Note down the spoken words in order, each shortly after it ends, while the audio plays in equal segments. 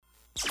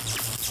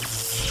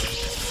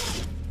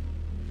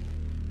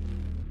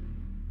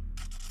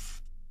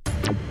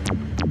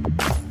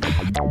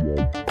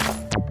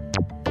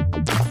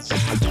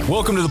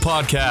Welcome to the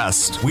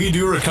podcast. We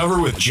Do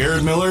Recover with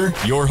Jared Miller,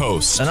 your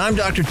host. And I'm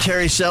Dr.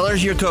 Terry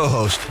Sellers, your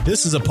co-host.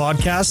 This is a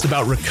podcast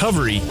about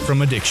recovery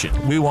from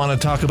addiction. We want to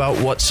talk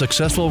about what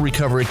successful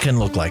recovery can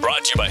look like.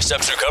 Brought to you by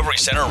Steps Recovery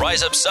Center,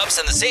 Rise Up Subs,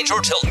 and the St.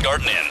 George Hilton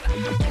Garden Inn.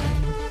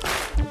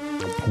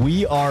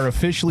 We are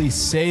officially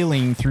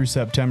sailing through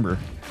September.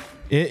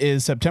 It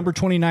is September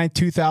 29th,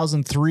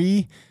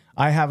 2003.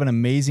 I have an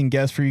amazing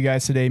guest for you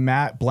guys today.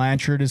 Matt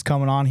Blanchard is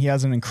coming on. He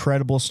has an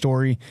incredible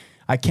story.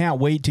 I can't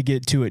wait to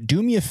get to it.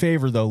 Do me a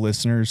favor, though,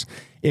 listeners.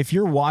 If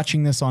you're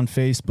watching this on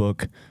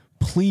Facebook,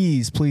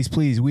 please,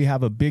 we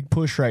have a big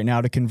push right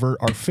now to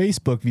convert our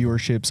Facebook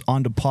viewerships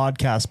onto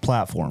podcast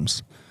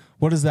platforms.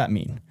 What does that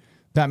mean?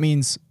 That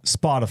means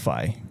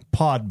Spotify,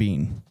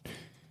 Podbean,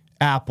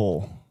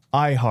 Apple,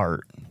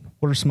 iHeart.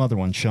 What are some other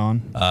ones,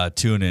 Sean?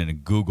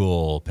 TuneIn,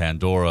 Google,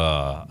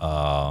 Pandora,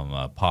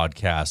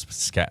 podcast,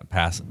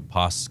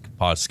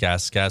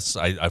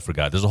 I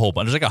forgot. There's a whole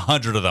bunch. There's like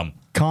 100 of them.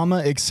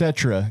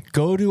 Etc.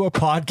 Go to a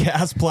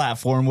podcast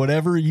platform,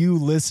 whatever you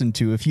listen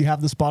to. If you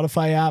have the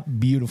Spotify app,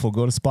 beautiful.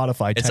 Go to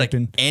Spotify. It's like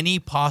any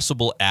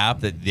possible app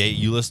that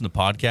you listen to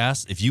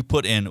podcasts. If you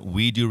put in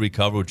 "We Do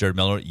Recover" with Jared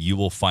Miller, you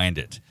will find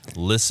it.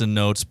 Listen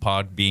Notes,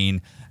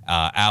 Podbean,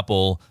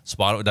 Apple,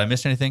 Spotify. Did I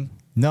miss anything?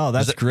 No,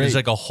 that's great. There's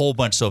like a whole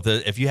bunch. So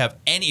if you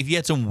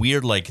had some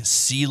weird like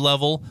sea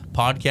level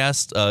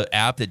podcast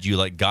app that you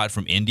like got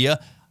from India,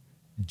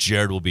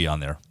 Jared will be on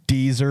there.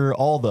 Deezer,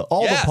 all the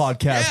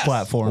podcast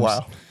platforms.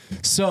 Wow.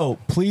 So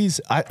please,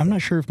 I'm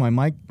not sure if my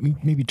mic,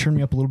 maybe turn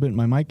me up a little bit in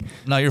my mic.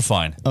 No, you're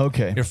fine.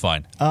 Okay. You're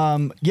fine.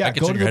 Go to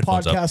the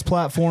podcast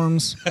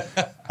platforms.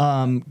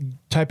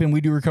 Type in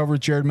 "We Do Recover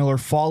with Jared Miller."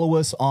 Follow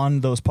us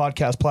on those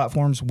podcast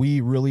platforms.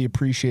 We really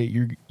appreciate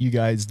you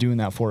guys doing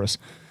that for us.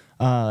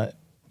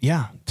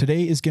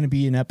 Today is going to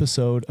be an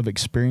episode of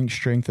Experience,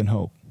 Strength, and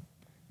Hope.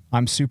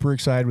 I'm super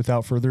excited.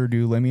 Without further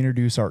ado, let me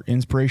introduce our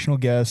inspirational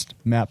guest,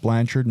 Matt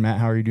Blanchard. Matt,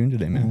 how are you doing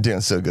today, man?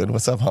 Doing so good.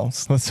 What's up,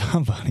 Holmes? What's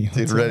up, buddy?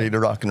 Dude, ready to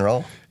rock and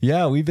roll?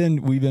 Yeah, we've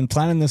been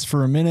planning this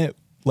for a minute.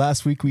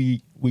 Last week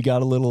we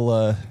got a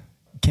little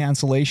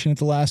cancellation at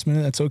the last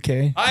minute. That's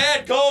okay. I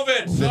had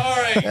COVID.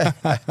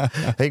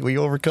 Sorry. Hey, we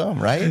overcome,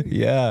 right?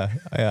 Yeah,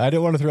 I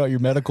didn't want to throw out your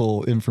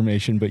medical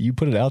information, but you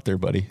put it out there,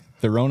 buddy.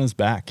 The Rona's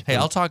back. Hey,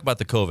 I'll talk about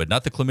the COVID,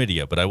 not the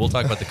chlamydia, but I will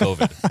talk about the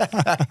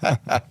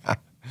COVID.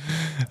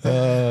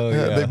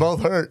 They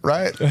both hurt,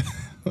 right?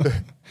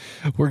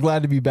 We're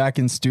glad to be back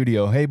in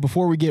studio. Hey,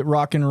 before we get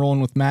rock and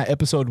rolling with Matt,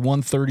 episode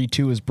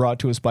 132 is brought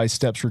to us by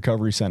Steps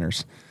Recovery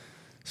Centers.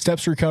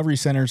 Steps Recovery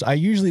Centers,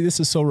 this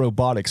is so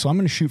robotic, so I'm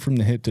going to shoot from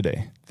the hip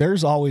today.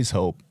 There's always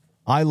hope.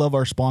 I love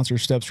our sponsor,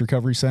 Steps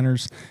Recovery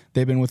Centers.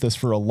 They've been with us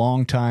for a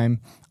long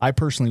time. I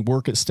personally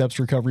work at Steps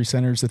Recovery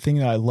Centers. The thing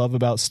that I love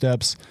about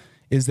Steps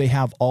is they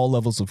have all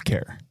levels of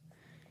care.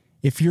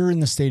 If you're in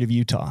the state of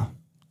Utah,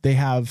 they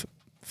have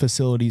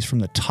facilities from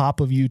the top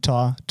of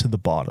Utah to the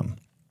bottom.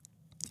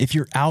 If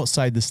you're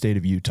outside the state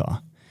of Utah,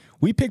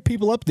 we pick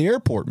people up at the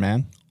airport,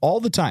 man, all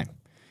the time.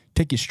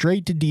 Take you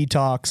straight to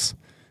detox.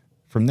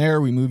 From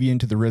there, we move you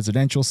into the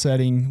residential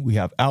setting. We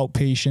have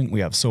outpatient,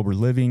 we have sober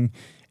living.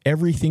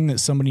 Everything that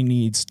somebody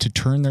needs to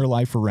turn their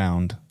life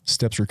around,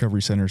 Steps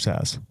Recovery Centers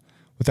has.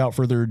 Without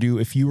further ado,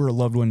 if you or a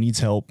loved one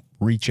needs help,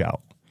 reach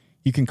out.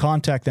 You can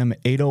contact them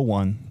at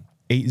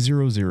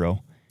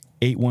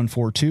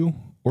 801-800-8142,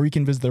 or you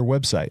can visit their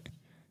website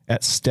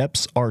at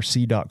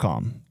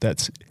stepsrc.com.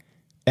 That's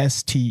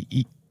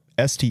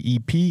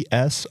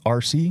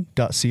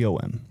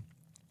stepsrc.com.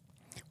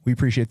 We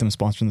appreciate them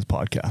sponsoring this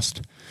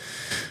podcast.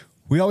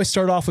 We always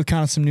start off with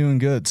kind of some new and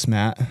goods,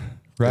 Matt,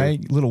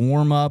 right? A little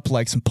warm up,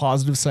 like some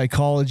positive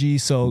psychology.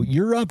 So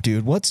you're up,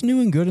 dude. What's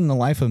new and good in the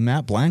life of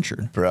Matt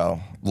Blanchard? Bro,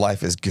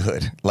 life is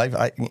good.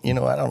 I don't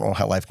know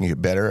how life can get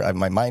better. I've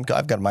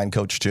got a mind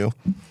coach too,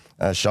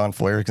 Sean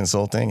Foyer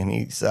Consulting, and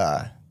he's,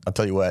 I'll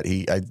tell you what,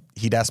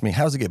 he'd ask me,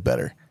 how does it get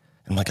better?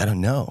 I'm like, I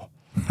don't know.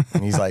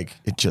 And he's like,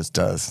 it just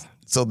does.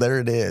 So there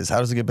it is. How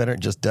does it get better? It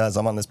just does.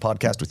 I'm on this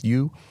podcast with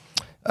you,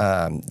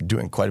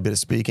 doing quite a bit of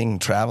speaking,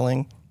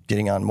 traveling,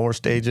 getting on more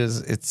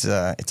stages. It's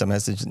a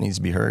message that needs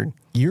to be heard.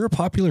 You're a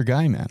popular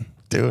guy, man.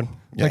 Dude.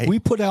 Like, we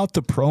put out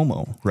the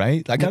promo,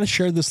 right? I got to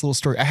share this little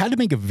story. I had to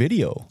make a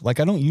video. Like,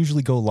 I don't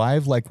usually go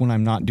live, like, when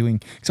I'm not doing,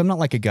 because I'm not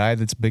like a guy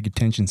that's a big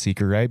attention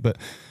seeker, right? But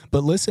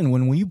listen,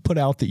 when we put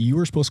out that you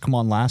were supposed to come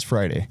on last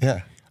Friday,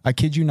 yeah, I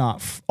kid you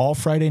not, all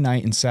Friday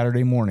night and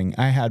Saturday morning,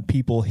 I had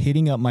people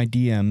hitting up my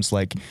DMs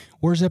like,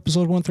 where's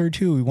episode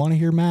 132? We want to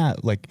hear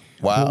Matt. Like,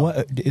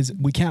 wow,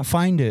 we can't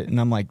find it. And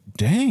I'm like,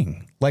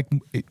 dang. Like,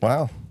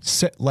 wow.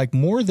 Like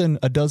more than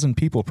a dozen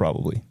people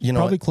probably.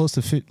 Probably close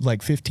to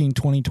 15,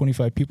 20,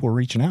 25 people were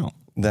reaching out.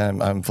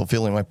 Then I'm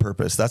fulfilling my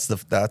purpose. That's a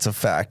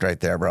fact right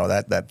there, bro.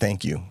 That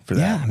thank you for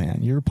that. Yeah, man.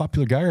 You're a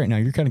popular guy right now.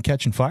 You're kind of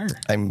catching fire.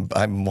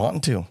 I'm wanting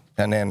to.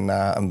 And then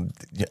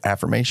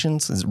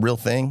affirmations is a real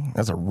thing.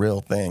 That's a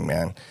real thing,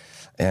 man.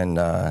 And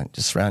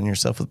just surround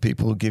yourself with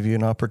people who give you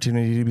an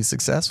opportunity to be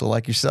successful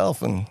like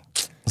yourself, and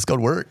let's go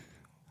to work.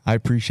 I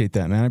appreciate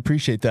that, man. I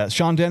appreciate that.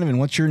 Sean Donovan,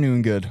 what's your new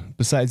and good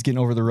besides getting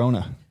over the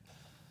Rona?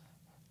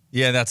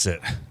 Yeah, that's it.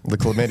 The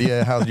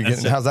chlamydia,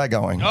 how's that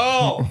going?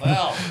 Oh,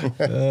 well.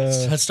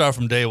 Let's start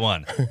from day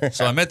one.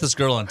 So I met this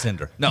girl on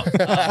Tinder. No.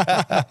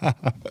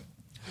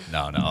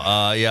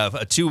 No.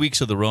 2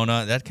 weeks of the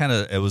Rona,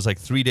 it was like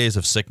 3 days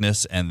of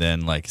sickness and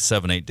then like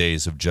 7-8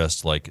 days of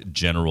just like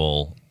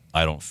general,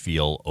 I don't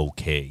feel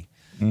okay.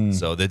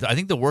 So I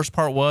think the worst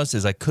part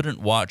is I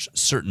couldn't watch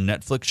certain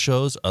Netflix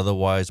shows.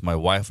 Otherwise, my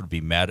wife would be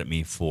mad at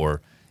me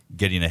for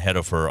getting ahead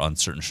of her on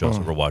certain shows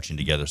that we're watching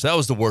together. So that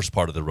was the worst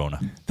part of the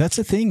Rona. That's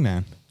the thing,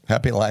 man.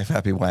 Happy life,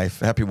 happy wife,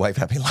 happy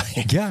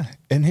life. Yeah.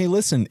 And hey,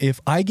 listen, if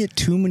I get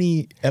too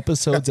many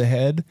episodes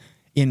ahead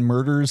in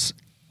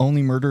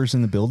only murders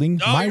in the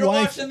building, Oh, my you're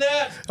wife. watching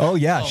that? Oh,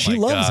 yeah. Oh, she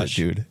my loves gosh.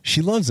 it, dude.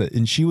 She loves it.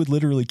 And she would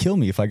literally kill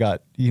me if I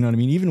got, you know what I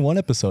mean? Even one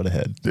episode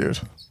ahead. Dude.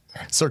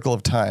 Circle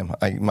of Time.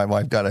 My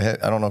wife got ahead.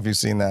 I don't know if you've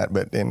seen that,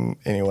 but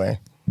anyway,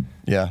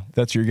 yeah.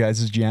 That's your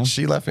guys' jam?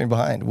 She left me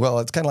behind. Well,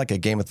 it's kind of like a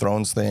Game of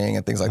Thrones thing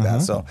and things like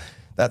that. So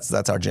that's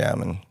our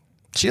jam. And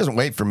she doesn't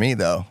wait for me,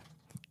 though.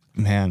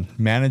 Man,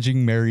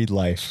 managing married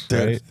life, Dude,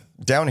 right?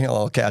 downhill,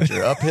 I'll catch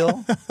her.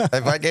 Uphill,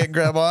 if I can't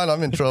grab on,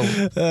 I'm in trouble.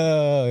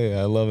 Oh,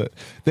 yeah, I love it.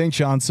 Thanks,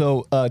 Sean.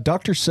 So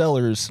Dr.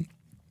 Sellers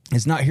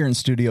is not here in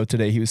studio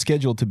today. He was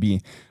scheduled to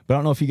be, but I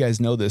don't know if you guys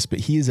know this, but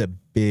he is a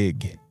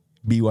big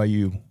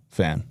BYU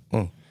fan.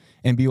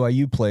 And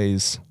BYU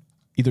plays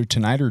either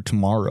tonight or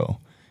tomorrow.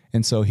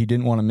 And so he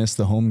didn't want to miss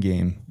the home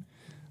game.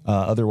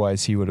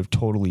 Otherwise, he would have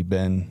totally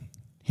been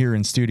here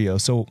in studio.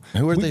 So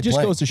Who are it they just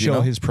playing? goes to Do you show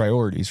know? his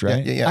priorities,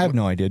 right? Yeah. I have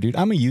no idea, dude.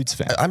 I'm a Utes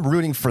fan. I'm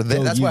rooting for them.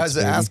 Go That's why I Utes,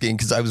 was baby. asking,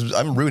 because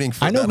I'm rooting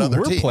for I know that who other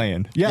we're team.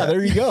 playing. Yeah,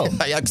 there you go.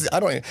 I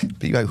don't.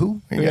 BYU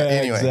who? Yeah,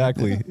 Anyway.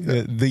 exactly.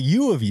 The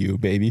U of you,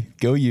 baby,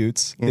 go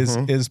Utes,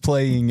 is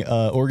playing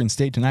Oregon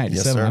State tonight.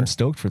 Yes, 7. sir. I'm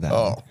stoked for that.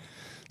 Oh. one.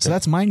 So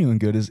that's my new and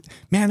good is,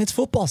 man, it's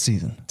football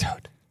season.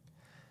 Dude,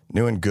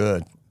 new and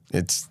good.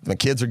 My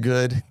kids are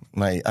good.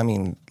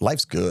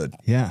 Life's good.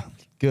 Yeah,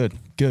 good.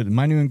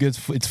 My new and good.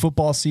 It's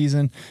football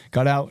season.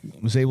 Got out,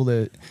 was able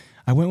to.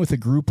 I went with a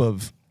group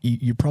of.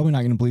 You're probably not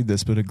going to believe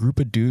this, but a group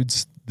of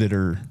dudes that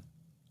are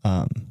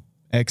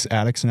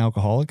ex-addicts and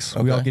alcoholics.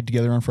 We all Okay. get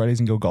together on Fridays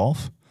and go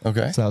golf.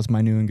 Okay. So that was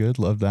my new and good.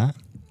 Love that.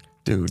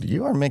 Dude,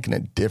 you are making a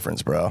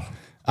difference, bro.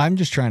 I'm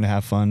just trying to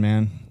have fun,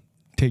 man.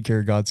 Take care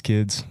of God's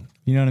kids.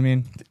 You know what I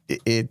mean?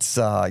 It's,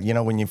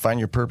 when you find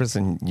your purpose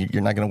and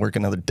you're not going to work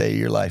another day of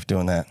your life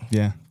doing that.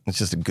 Yeah. It's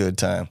just a good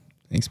time.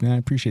 Thanks, man. I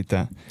appreciate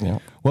that. Yeah.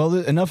 Well,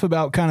 enough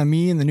about kind of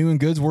me and the new and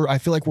goods. I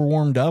feel like we're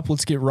warmed up.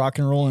 Let's get rock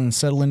and rolling and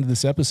settle into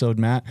this episode,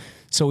 Matt.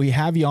 So we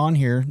have you on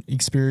here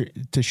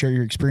to share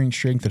your experience,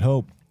 strength, and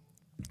hope.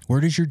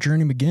 Where does your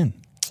journey begin?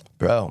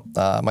 Bro,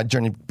 my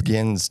journey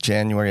begins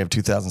January of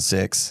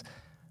 2006.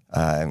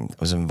 I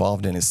was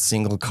involved in a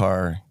single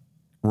car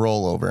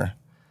rollover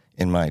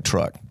in my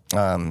truck.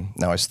 Now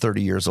I was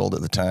 30 years old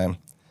at the time,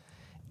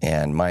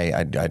 and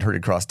I'd hurried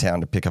across town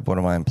to pick up one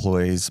of my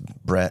employees,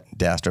 Brett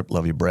Dastrup.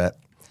 Love you, Brett.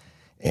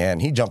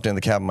 And he jumped in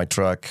the cab of my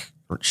truck,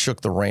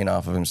 shook the rain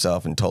off of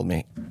himself, and told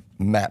me,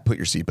 "Matt, put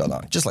your seatbelt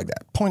on." Just like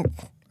that. Point.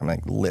 I'm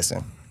like,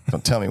 "Listen,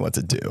 don't tell me what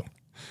to do.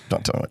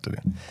 Don't tell me what to do."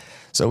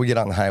 So we get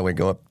on the highway,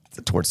 go up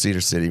towards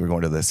Cedar City. We're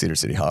going to the Cedar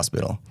City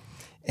Hospital,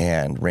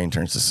 and rain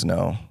turns to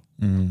snow.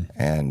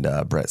 And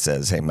Brett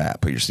says, "Hey,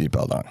 Matt, put your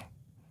seatbelt on."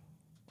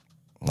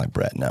 I'm like,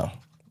 "Brett, no,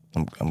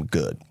 I'm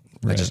good.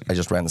 Right. I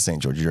just ran the St.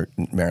 George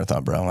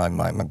Marathon, bro. I'm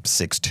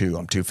 6'2".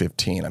 I'm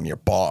 215. I'm your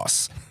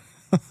boss.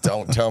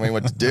 Don't tell me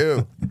what to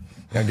do."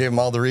 I gave him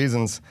all the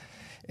reasons.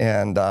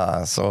 And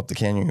so up the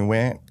canyon we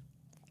went,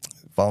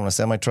 following a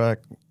semi-truck.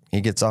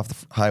 He gets off the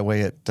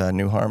highway at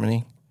New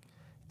Harmony.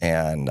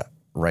 And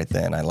right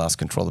then, I lost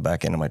control of the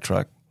back end of my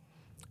truck.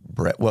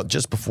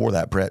 Just before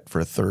that, Brett,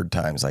 for a third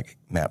time, is like,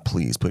 "Matt,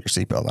 please put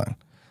your seatbelt on."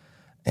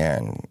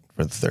 And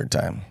for the third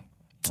time,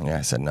 yeah,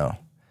 I said no.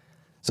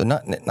 So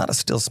not a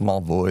still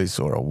small voice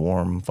or a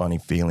warm, funny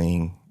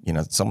feeling.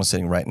 Someone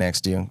sitting right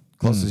next to you,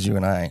 close as you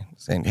and I,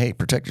 saying, "Hey,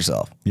 protect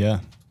yourself." Yeah.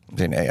 I'm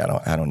saying, "Hey,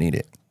 I don't need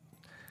it."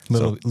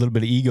 Little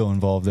bit of ego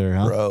involved there,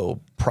 huh?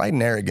 Bro, pride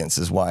and arrogance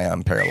is why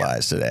I'm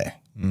paralyzed today.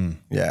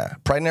 Yeah,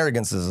 pride and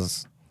arrogance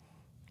is,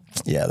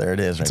 there it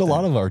is. It's a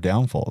lot of our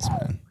downfalls,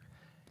 man.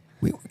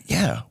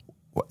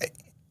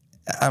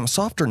 I'm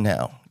softer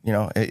now.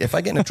 If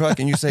I get in a truck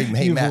and you say,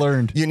 "Hey, You've Matt,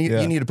 learned. you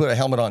need to put a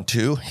helmet on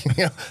too," I'm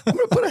going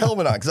to put a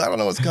helmet on because I don't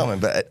know what's coming.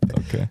 But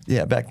Okay.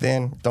 yeah, back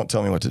then, don't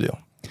tell me what to do.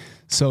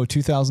 So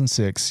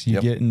 2006, you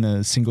Yep. get in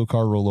a single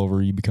car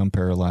rollover, you become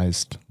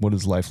paralyzed. What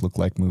does life look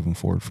like moving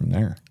forward from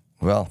there?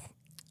 Well,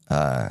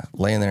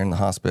 laying there in the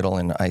hospital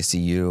in the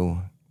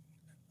ICU,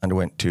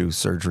 underwent 2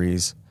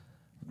 surgeries.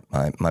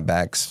 My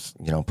back's,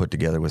 put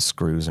together with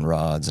screws and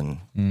rods and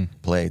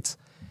plates.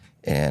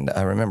 And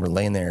I remember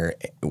laying there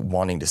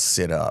wanting to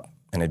sit up.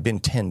 And it had been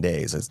 10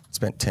 days. I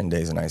spent 10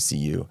 days in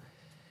ICU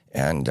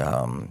and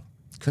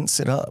couldn't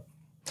sit up.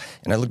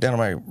 And I looked down at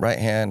my right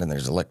hand and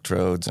there's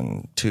electrodes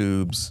and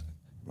tubes.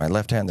 My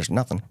left hand, there's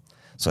nothing.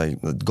 So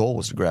the goal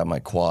was to grab my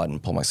quad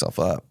and pull myself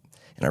up.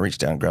 And I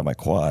reached down and grabbed my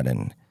quad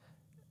and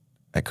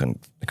I couldn't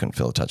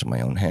feel the touch of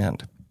my own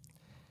hand.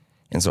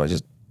 And so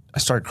I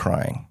started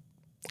crying.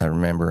 I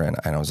remember, and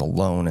I was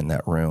alone in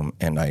that room,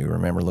 and I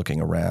remember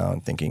looking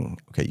around thinking,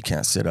 okay, you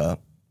can't sit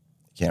up,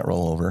 you can't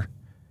roll over.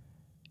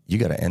 You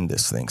got to end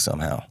this thing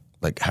somehow.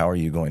 Like, how are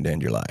you going to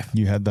end your life?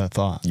 You had that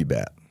thought. You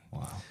bet.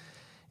 Wow.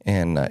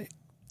 And I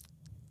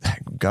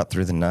got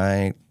through the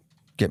night,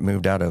 get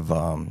moved out of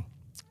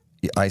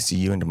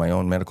ICU into my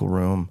own medical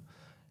room.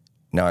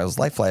 Now, I was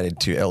life flighted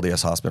to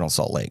LDS Hospital in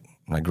Salt Lake.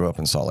 I grew up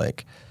in Salt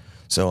Lake.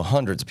 So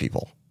hundreds of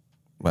people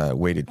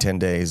waited 10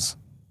 days,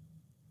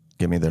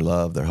 give me their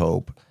love, their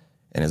hope.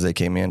 And as they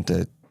came in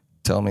to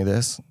tell me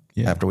this,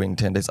 after waiting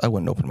 10 days, I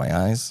wouldn't open my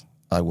eyes.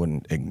 I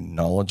wouldn't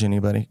acknowledge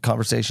anybody.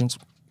 Conversations,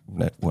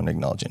 wouldn't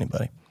acknowledge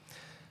anybody.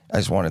 I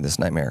just wanted this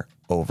nightmare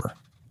over,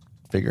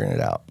 figuring it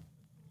out.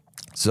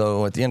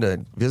 So at the end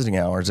of visiting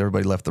hours,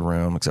 everybody left the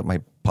room except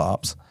my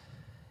pops.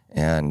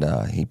 And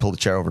he pulled a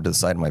chair over to the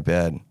side of my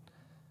bed. And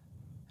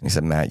he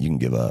said, Matt, you can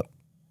give up.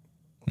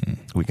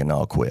 We can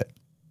all quit.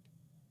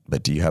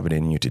 But do you have it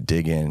in you to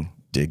dig in,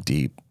 dig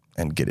deep,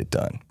 and get it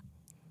done?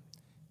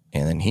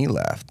 And then he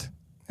left.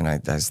 And I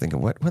was thinking,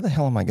 what the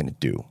hell am I going to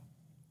do?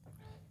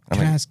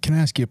 Can I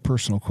ask you a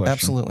personal question?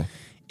 Absolutely.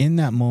 In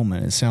that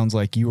moment, it sounds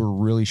like you were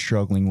really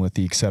struggling with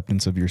the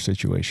acceptance of your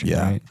situation,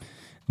 right?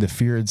 The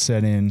fear had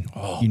set in,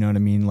 you know what I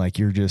mean? Like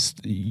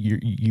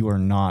you are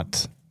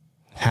not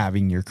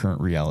having your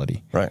current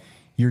reality. Right.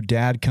 Your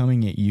dad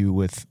coming at you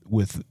with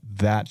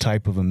that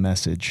type of a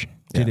message,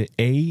 did it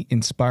A,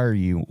 inspire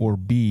you, or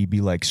B,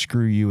 be like,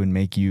 screw you and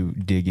make you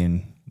dig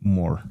in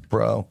more?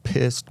 Bro,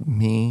 pissed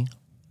me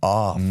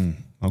off.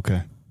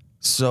 Okay.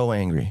 So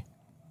angry.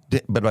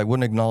 But I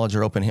wouldn't acknowledge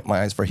or open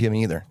my eyes for him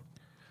either.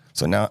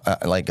 So now,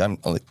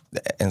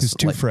 It's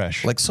too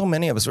fresh. Like so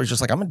many of us are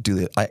just like, I'm gonna do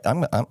this.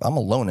 I'm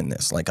alone in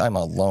this. Like I'm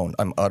alone.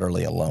 I'm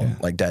utterly alone. Yeah.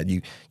 Like, Dad,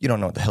 you don't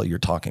know what the hell you're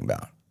talking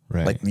about.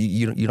 Right. Like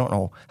you don't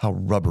know how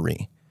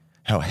rubbery,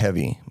 how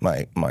heavy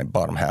my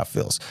bottom half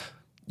feels.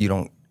 You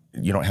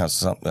don't have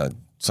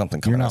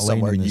something coming out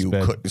somewhere you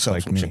could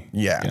like me.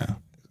 Yeah.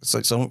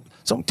 So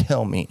don't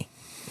tell me.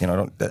 You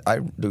know, I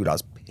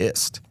was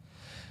pissed,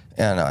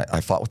 and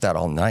I fought with that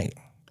all night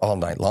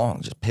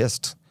long, just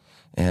pissed,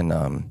 and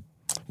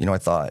I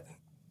thought,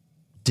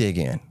 dig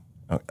in,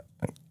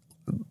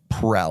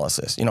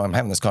 paralysis. I'm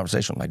having this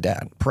conversation with my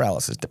dad.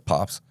 Paralysis,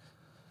 pops,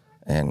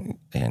 and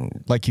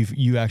like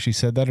you actually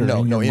said that, or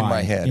no, in mind?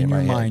 my head, in your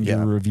my mind, head,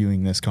 you're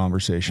reviewing this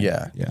conversation.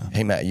 Yeah.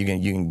 Hey Matt, you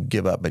can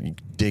give up, but you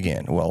dig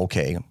in. Well,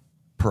 okay,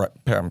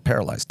 I'm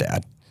paralyzed,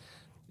 Dad.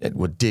 It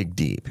would dig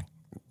deep.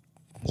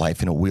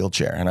 Life in a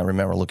wheelchair, and I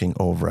remember looking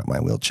over at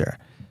my wheelchair,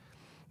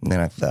 and then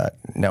I thought,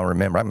 now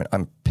remember,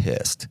 I'm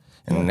pissed,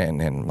 and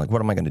then like,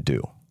 what am I going to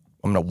do?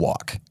 I'm going to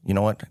walk. You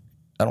know what?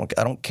 I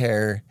don't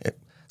care.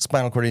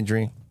 Spinal cord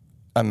injury.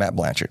 I'm Matt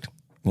Blanchard.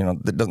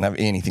 That doesn't have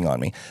anything on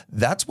me.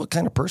 That's what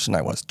kind of person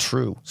I was.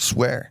 True.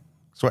 Swear.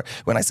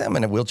 When I say I'm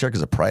in a wheelchair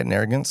because of pride and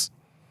arrogance,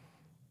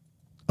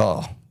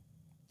 oh,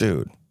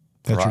 dude.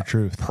 That's your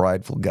truth.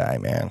 Prideful guy,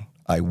 man.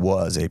 I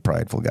was a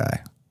prideful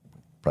guy.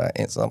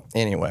 So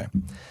anyway,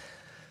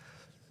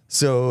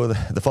 so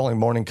the following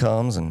morning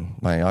comes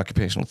and my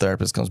occupational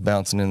therapist comes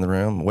bouncing in the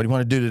room. What do you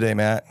want to do today,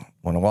 Matt?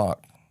 Want to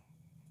walk.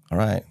 All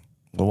right,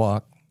 we'll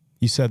walk.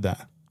 You said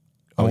that.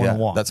 I Oh want yeah, to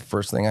walk. that's the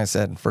first thing I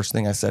said. First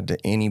thing I said to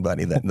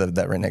anybody that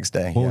very next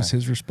day. What was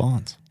his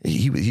response?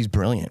 He's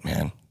brilliant,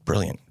 man.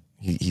 Brilliant.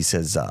 He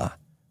says,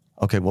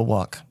 okay, we'll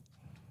walk.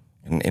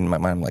 And in my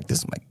mind, I'm like, this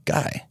is my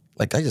guy.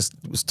 Like, I just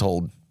was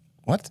told,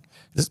 what?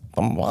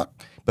 I'm gonna walk?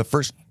 But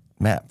first,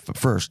 Matt,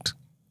 before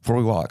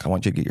we walk, I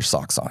want you to get your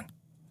socks on.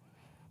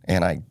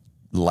 And I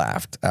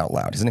laughed out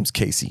loud. His name's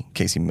Casey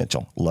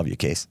Mitchell. Love you,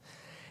 Case.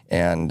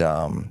 And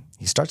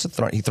he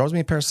throws me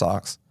a pair of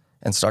socks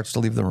and starts to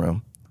leave the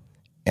room.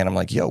 And I'm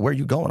like, yo, where are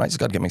you going? I just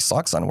got to get my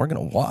socks on and we're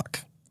going to walk.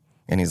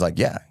 And he's like,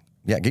 yeah,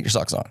 get your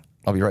socks on.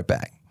 I'll be right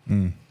back.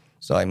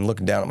 So I'm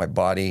looking down at my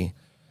body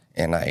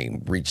and I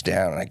reach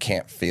down and I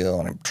can't feel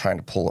and I'm trying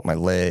to pull up my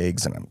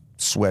legs and I'm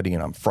sweaty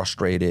and I'm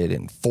frustrated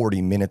and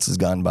 40 minutes has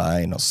gone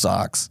by and no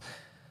socks.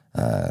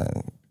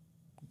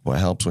 What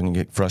helps when you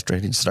get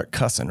frustrated, you start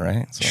cussing,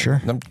 right? So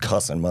Sure. I'm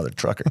cussing mother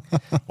trucker.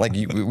 Like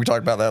we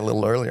talked about that a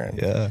little earlier.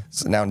 Yeah.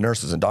 So now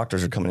nurses and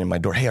doctors are coming in my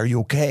door. Hey, are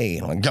you okay?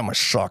 And I'm like, got my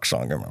socks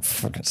on, got my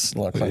freaking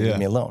socks on, leave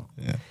me alone.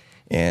 Yeah.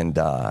 And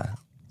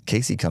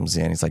Casey comes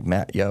in. He's like,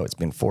 Matt, yo, it's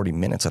been 40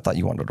 minutes. I thought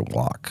you wanted to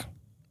walk.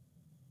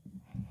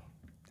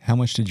 How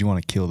much did you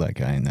want to kill that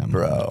guy in that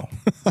moment?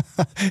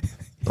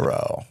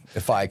 Bro,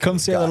 if I Come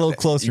say that a little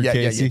closer,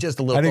 Casey. Yeah, just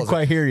a little I didn't closer.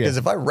 quite hear you. Because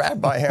if I wrap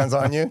my hands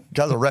on you,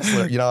 as a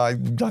wrestler,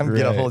 I'm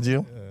get a hold of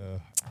you.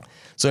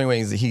 So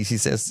anyways, he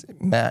says,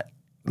 Matt,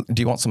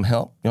 do you want some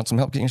help? You want some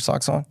help getting your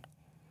socks on?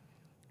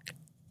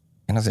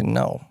 And I said,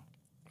 no.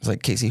 It's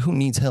like, Casey, who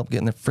needs help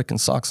getting their freaking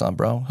socks on,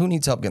 bro? Who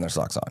needs help getting their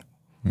socks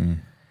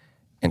on?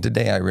 And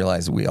today I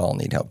realized we all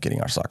need help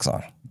getting our socks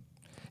on.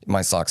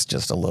 My socks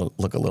just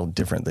look a little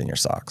different than your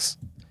socks.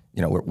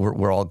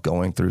 We're all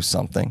going through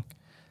something.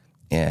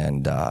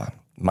 And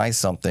my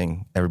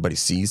something, everybody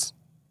sees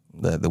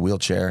the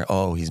wheelchair.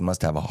 Oh, he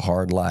must have a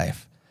hard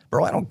life.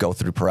 Bro, I don't go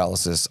through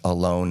paralysis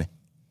alone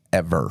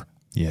ever.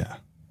 Yeah.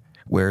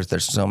 whereas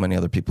there's so many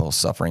other people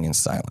suffering in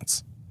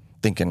silence,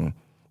 thinking,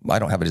 I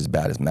don't have it as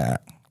bad as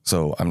Matt,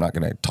 so I'm not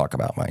going to talk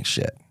about my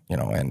shit,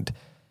 and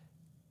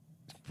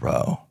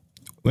bro.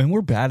 And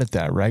we're bad at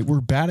that, right? We're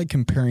bad at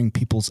comparing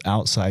people's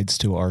outsides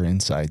to our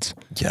insides.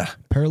 Yeah.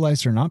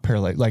 Paralyzed or not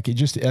paralyzed, like it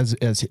just as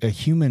a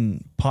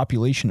human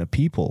population of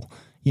people,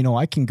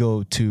 I can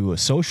go to a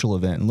social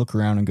event and look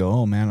around and go,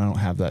 oh man, I don't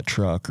have that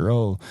truck, or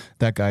oh,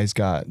 that guy's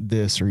got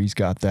this or he's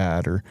got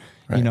that, or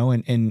right.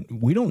 And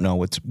we don't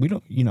know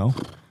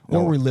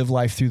or we live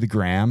life through the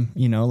gram,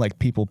 like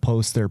people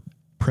post their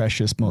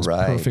precious, most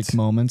right. perfect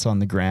moments on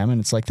the gram,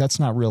 and it's like that's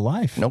not real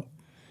life. Nope.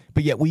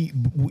 But yet we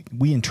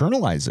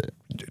internalize it,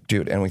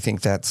 dude, and we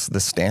think that's the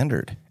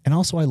standard. And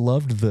also, I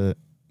loved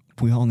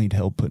we all need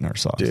help putting our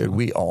socks dude, on.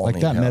 we all like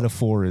need that help.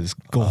 Metaphor is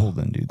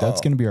golden, dude.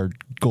 That's going to be our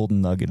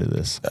golden nugget of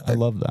this. I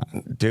love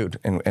that, dude.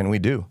 And we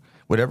do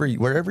wherever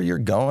you're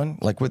going.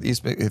 Like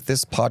if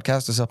this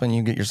podcast is helping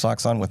you get your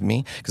socks on with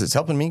me, because it's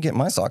helping me get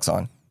my socks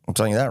on. I'm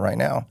telling you that right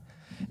now.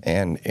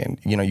 And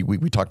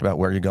we talked about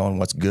where you're going,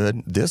 what's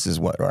good. This is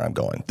where I'm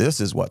going. This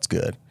is what's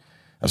good.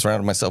 I've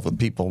surrounded myself with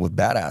people with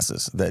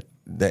badasses that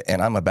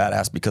and I'm a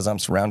badass because I'm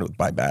surrounded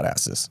by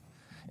badasses.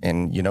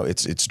 And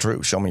it's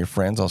true. Show me your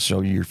friends, I'll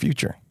show you your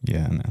future.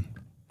 Yeah, man.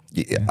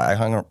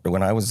 Yeah.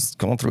 When I was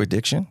going through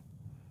addiction,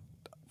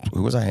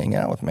 who was I hanging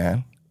out with,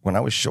 man? When I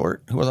was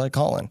short, who was I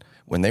calling?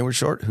 When they were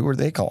short, who were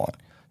they calling?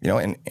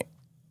 And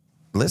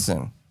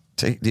listen,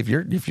 if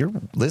you're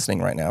listening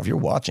right now, if you're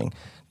watching,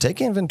 take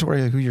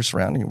inventory of who you're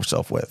surrounding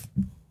yourself with.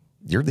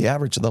 You're the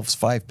average of those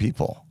 5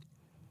 people.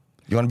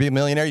 You want to be a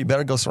millionaire, you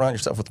better go surround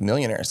yourself with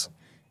millionaires.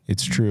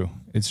 It's true.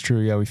 It's true.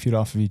 Yeah, we feed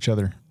off of each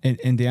other.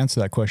 And to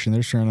answer that question,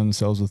 they're surrounding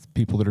themselves with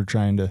people that are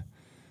trying to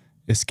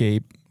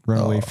escape, run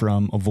away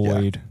from,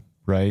 avoid,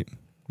 right?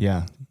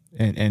 Yeah.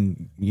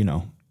 And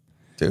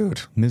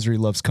dude, misery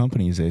loves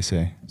company, as they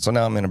say. So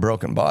now I'm in a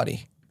broken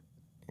body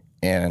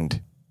and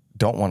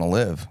don't want to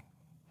live.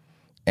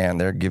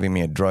 And they're giving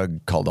me a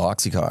drug called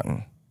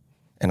Oxycontin.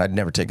 And I'd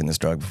never taken this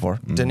drug before.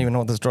 Didn't even know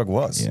what this drug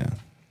was. Yeah.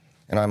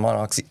 And I'm on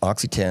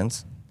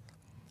Oxytins.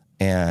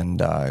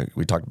 And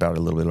we talked about it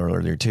a little bit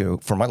earlier too,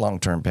 for my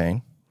long-term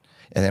pain.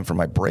 And then for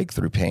my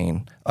breakthrough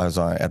pain, at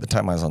the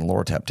time I was on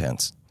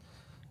Lortab-10s.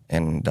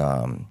 And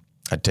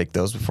I'd take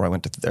those before I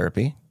went to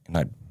therapy, and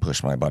I'd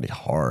push my body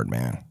hard,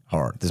 man,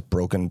 hard. This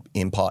broken,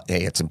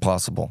 hey, it's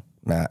impossible,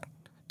 Matt.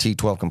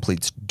 T12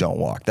 completes don't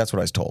walk. That's what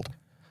I was told.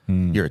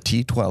 You're a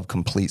T12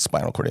 complete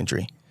spinal cord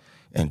injury.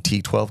 And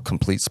T12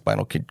 complete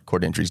spinal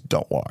cord injuries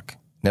don't walk.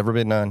 Never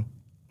been done,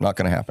 not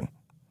going to happen.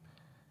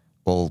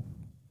 Well,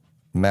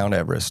 Mount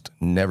Everest,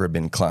 never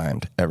been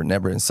climbed,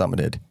 never been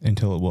summited.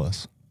 Until it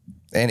was.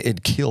 And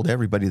it killed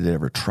everybody that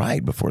ever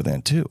tried before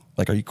then, too.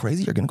 Like, are you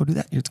crazy? You're going to go do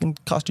that? It's going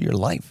to cost you your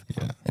life.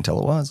 Yeah. Until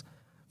it was.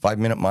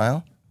 5-minute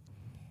mile.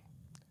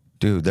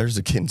 Dude, there's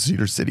a kid in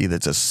Cedar City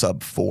that's a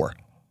sub 4.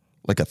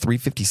 Like a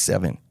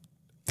 3:57.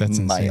 That's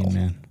mile. insane,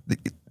 man.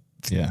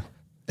 Yeah.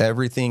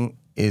 Everything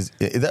is...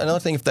 Another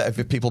thing,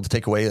 if people to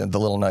take away the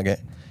little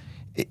nugget,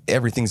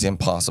 everything's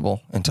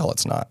impossible until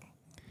it's not.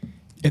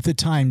 At the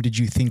time, did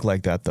you think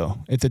like that, though?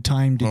 At the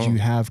time, did you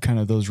have kind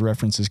of those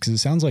references? Because it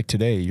sounds like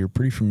today you're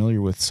pretty familiar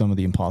with some of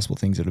the impossible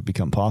things that have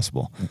become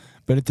possible.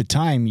 But at the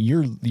time,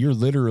 you're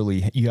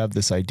literally, you have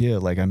this idea,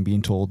 like I'm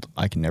being told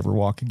I can never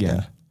walk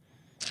again.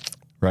 Yeah.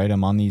 Right?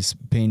 I'm on these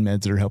pain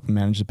meds that are helping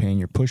manage the pain.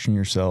 You're pushing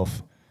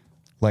yourself.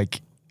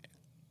 Like...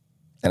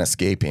 And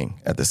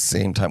escaping at the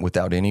same time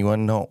without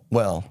anyone know.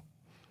 Well,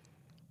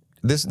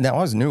 now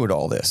I was new at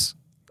all this.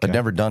 Okay. I'd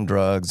never done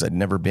drugs. I'd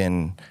never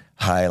been...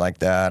 high like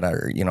that,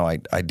 or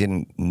I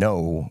didn't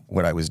know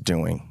what I was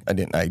doing.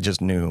 I just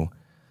knew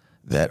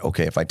that,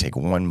 okay, if I take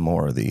one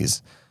more of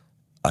these,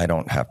 I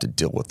don't have to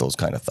deal with those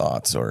kind of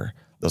thoughts or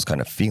those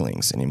kind of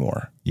feelings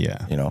anymore.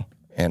 Yeah.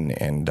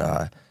 And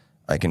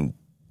I can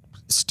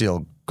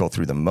still go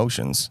through the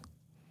motions,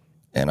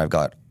 and I've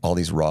got all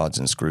these rods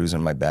and screws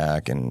in my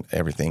back and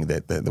everything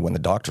that when the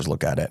doctors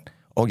look at it,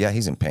 oh yeah,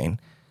 he's in pain.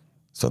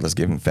 So let's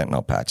give him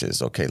fentanyl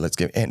patches. Okay,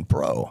 and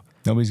bro.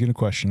 Nobody's going to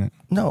question it.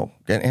 No.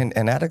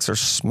 And addicts are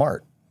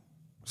smart.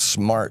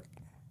 Smart.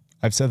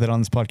 I've said that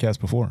on this podcast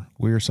before.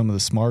 We are some of the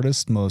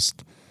smartest,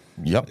 most...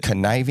 Yep.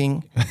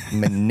 Conniving,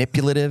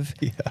 manipulative.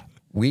 Yeah.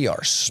 We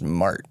are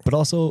smart. But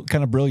also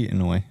kind of brilliant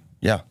in a way.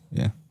 Yeah.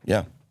 Yeah.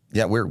 Yeah.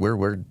 Yeah.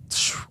 We're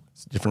it's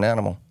a different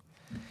animal.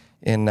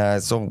 And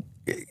so,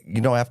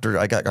 after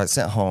I got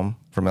sent home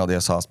from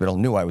LDS hospital,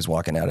 knew I was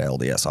walking out of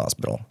LDS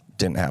hospital.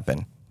 Didn't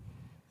happen.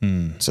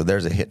 So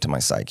there's a hit to my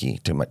psyche,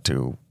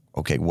 to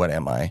okay, what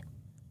am I?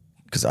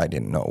 Because I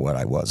didn't know what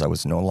I was. I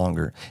was no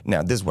longer...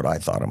 Now, this is what I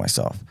thought of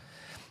myself.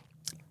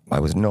 I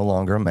was no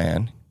longer a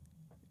man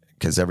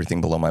because everything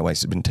below my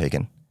waist had been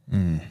taken.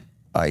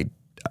 I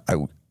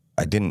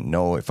didn't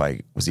know if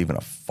I was even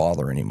a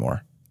father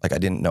anymore. Like, I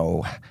didn't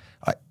know...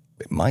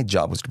 my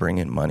job was to bring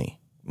in money.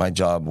 My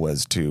job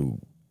was to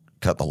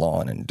cut the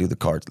lawn and do the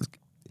cards.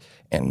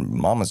 And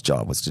Mama's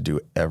job was to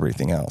do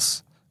everything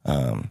else.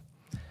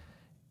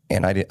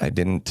 And I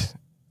didn't...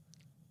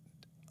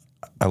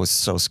 I was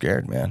so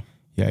scared, man.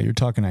 Yeah, you're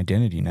talking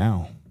identity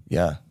now.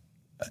 Yeah.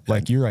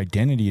 Like your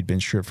identity had been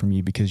stripped from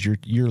you because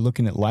you're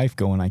looking at life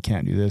going, I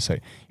can't do this. You're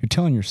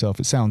telling yourself,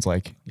 it sounds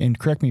like, and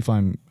correct me if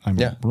I'm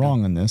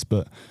wrong on this,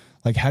 but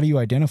like, how do you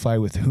identify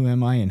with who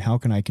am I and how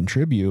can I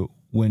contribute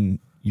when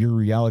your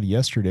reality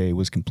yesterday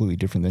was completely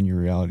different than your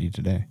reality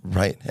today?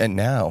 Right. And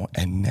now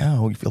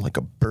you feel like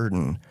a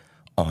burden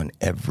on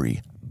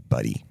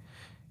everybody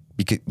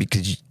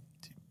because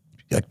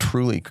I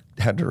truly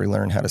had to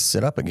relearn how to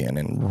sit up again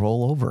and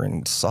roll over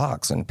in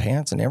socks and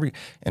pants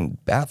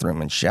and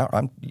bathroom and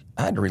shower.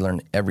 I had to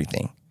relearn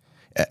everything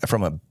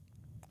from a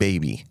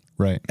baby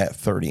right at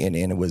 30. And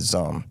it was,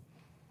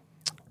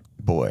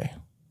 boy.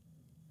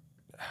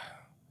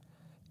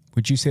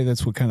 Would you say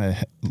that's what kind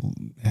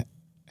of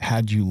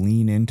had you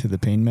lean into the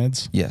pain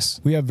meds? Yes.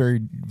 We have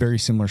very, very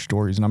similar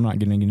stories, and I'm not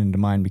going to get into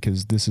mine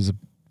because today's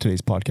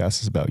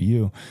podcast is about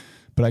you,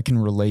 but I can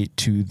relate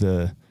to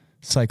the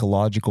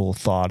psychological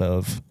thought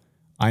of,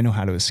 I know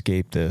how to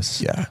escape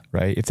this. Yeah.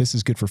 Right. If this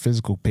is good for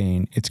physical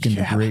pain, it's going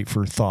to be great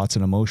for thoughts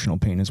and emotional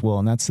pain as well.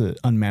 And that's the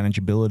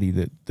unmanageability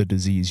that the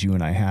disease you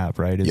and I have,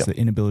 right? Is the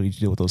inability to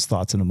deal with those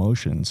thoughts and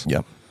emotions.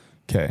 Yep.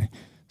 Okay.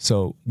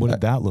 So what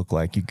did that look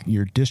like?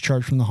 You're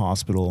discharged from the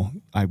hospital.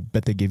 I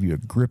bet they give you a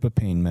grip of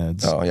pain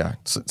meds. Oh yeah.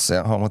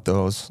 Sat home with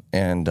those.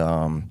 And,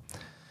 I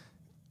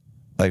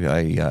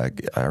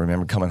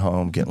remember coming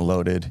home, getting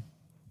loaded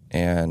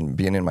and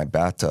being in my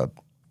bathtub.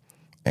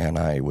 And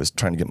I was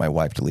trying to get my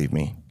wife to leave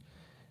me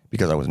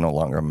because I was no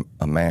longer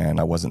a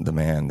man. I wasn't the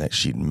man that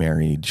she'd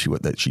married,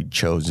 that she'd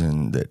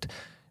chosen. That,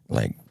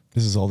 like,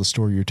 this is all the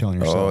story you're telling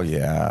yourself. Oh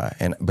yeah,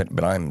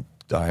 but I'm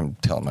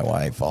telling my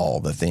wife all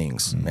the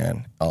things,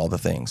 man, all the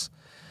things,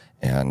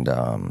 and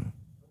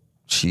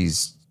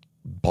she's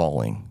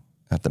bawling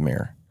at the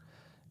mirror,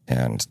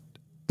 and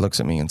looks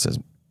at me and says,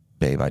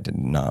 "Babe, I did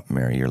not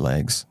marry your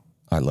legs.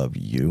 I love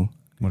you."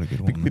 What a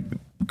good woman.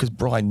 Because,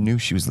 bro, I knew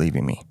she was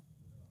leaving me.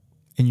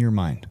 In your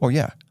mind. Oh,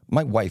 yeah.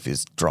 My wife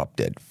is drop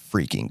dead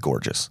freaking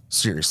gorgeous.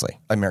 Seriously.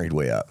 I married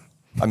way up.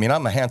 I mean,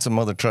 I'm a handsome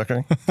mother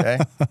trucker. Okay.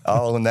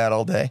 I'll own that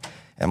all day.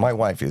 And my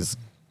wife is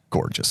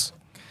gorgeous.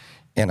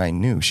 And I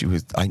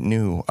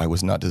knew I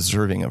was not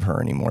deserving of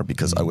her anymore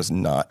because I was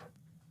not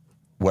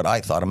what I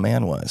thought a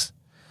man was.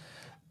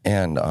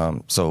 And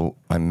so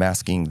I'm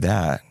masking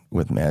that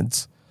with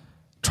meds,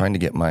 trying to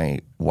get my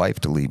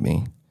wife to leave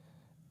me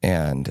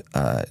and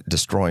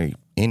destroy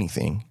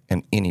anything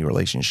and any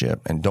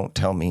relationship. And don't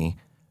tell me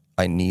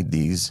I need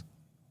these.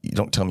 You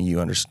don't tell me you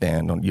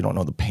understand. You don't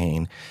know the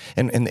pain.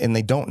 And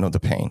they don't know the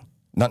pain.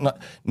 I'm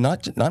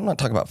not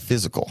talking about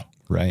physical,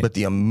 right? But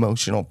the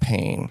emotional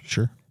pain.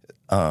 Sure.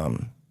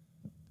 And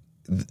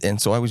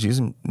so I was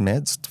using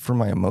meds for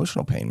my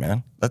emotional pain,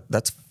 man.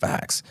 That's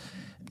facts.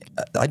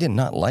 I did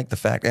not like the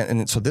fact.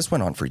 And so this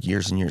went on for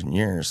years and years and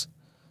years.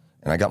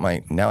 And I got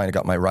my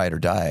ride or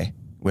die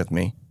with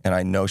me. And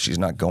I know she's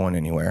not going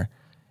anywhere.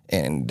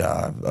 And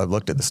I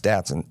looked at the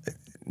stats, and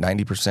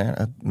 90%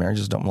 of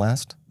marriages don't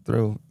last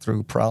through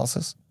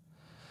paralysis.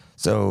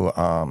 So,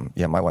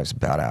 my wife's a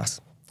badass.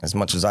 As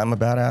much as I'm a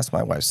badass,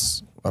 my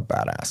wife's a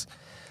badass.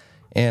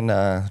 And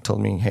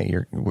told me, hey,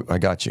 I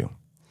got you.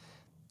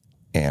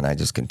 And I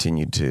just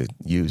continued to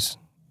use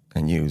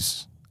and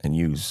use and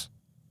use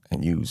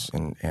and use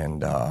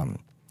and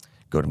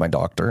go to my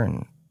doctor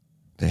and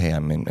say, hey,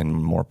 I'm in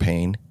more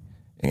pain.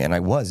 And I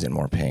was in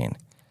more pain.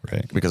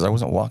 Right. Because I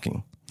wasn't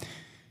walking.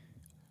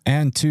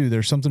 And too,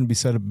 there's something to be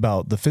said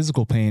about the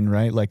physical pain,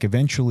 right? Like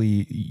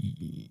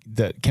eventually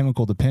that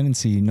chemical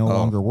dependency no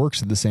longer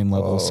works at the same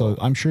level. So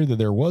I'm sure that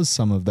there was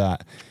some of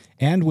that.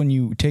 And when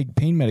you take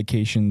pain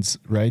medications,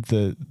 right,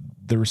 the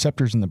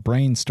receptors in the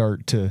brain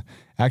start to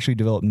actually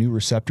develop new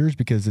receptors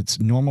because it's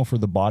normal for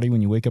the body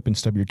when you wake up and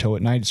stub your toe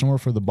at night. It's normal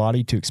for the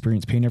body to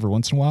experience pain every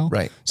once in a while.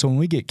 Right. So when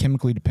we get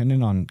chemically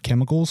dependent on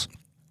chemicals,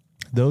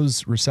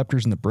 those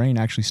receptors in the brain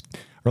actually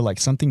are like,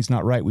 something's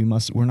not right.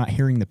 We're not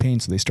hearing the pain.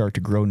 So they start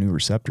to grow new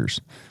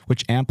receptors,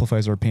 which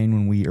amplifies our pain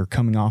when we are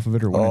coming off of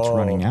it or when it's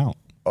running out.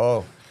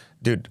 Oh,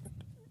 dude.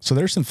 So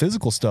there's some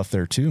physical stuff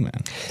there too,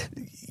 man.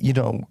 You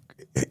know,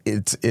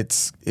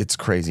 it's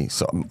crazy.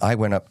 So I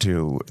went up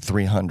to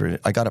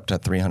 300. I got up to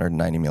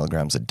 390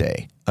 milligrams a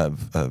day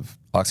of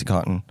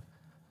Oxycontin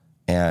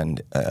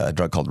and a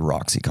drug called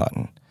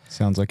Oxycontin.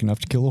 Sounds like enough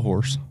to kill a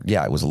horse.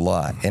 Yeah, it was a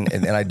lot, and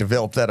I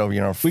developed that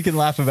over we can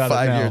laugh about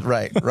 5 it now. years.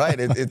 Right.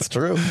 It's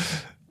true.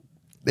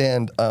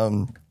 And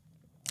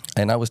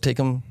I was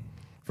taking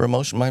for my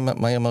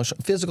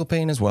emotional, physical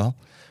pain as well,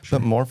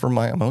 but more for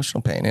my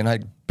emotional pain. And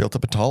I built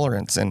up a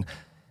tolerance, and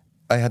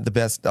I had the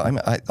best. I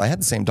had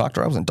the same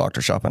doctor. I wasn't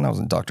doctor shopping. I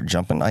wasn't doctor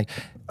jumping.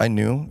 I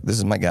knew this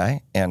is my guy,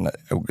 and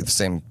the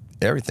same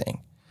everything.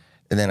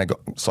 And then I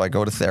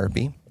go to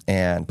therapy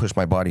and push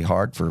my body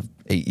hard for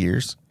 8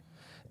 years.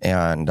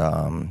 And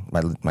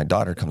my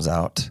daughter comes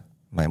out.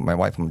 My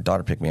wife and my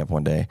daughter picked me up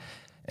one day,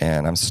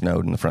 and I'm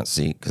snowed in the front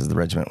seat because of the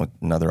regiment with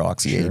another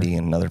Oxy 80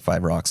 and another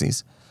 5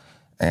 Roxys.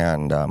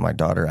 And my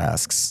daughter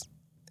asks,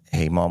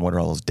 "Hey, Mom, what are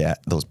all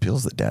those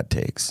pills that Dad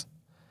takes?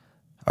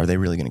 Are they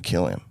really going to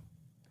kill him?"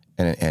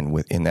 And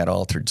in that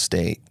altered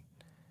state,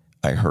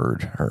 I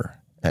heard her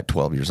at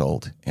 12 years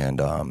old and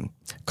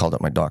called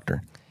up my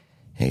doctor.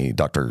 hey,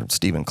 Dr.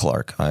 Stephen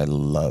Clark, I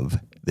love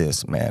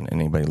this man.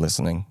 Anybody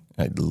listening?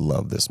 I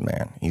love this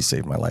man. He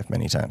saved my life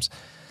many times.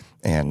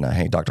 And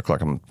hey, Dr.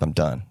 Clark, I'm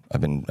done. I've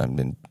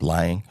been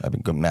lying. I've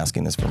been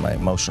masking this for my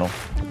emotional.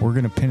 We're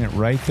gonna pin it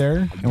right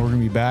there, and we're gonna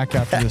be back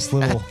after this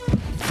little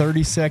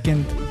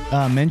 30-second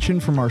mention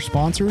from our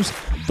sponsors.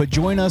 But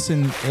join us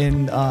in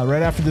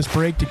right after this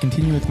break to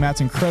continue with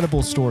Matt's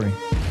incredible story.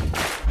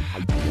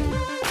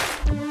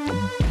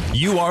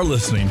 You are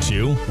listening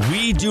to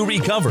We Do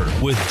Recover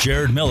with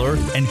Jared Miller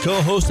and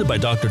co-hosted by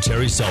Dr.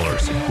 Terry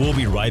Sellers. We'll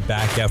be right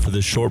back after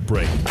this short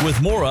break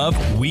with more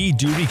of We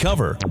Do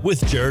Recover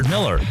with Jared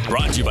Miller.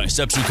 Brought to you by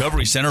Steps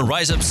Recovery Center,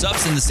 Rise Up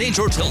Subs in the St.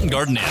 George Hilton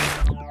Garden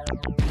Inn.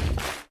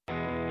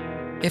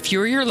 If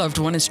you or your loved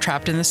one is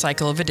trapped in the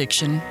cycle of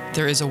addiction,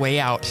 there is a way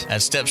out.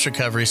 At Steps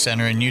Recovery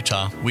Center in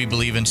Utah, we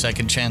believe in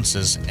second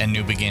chances and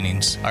new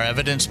beginnings. Our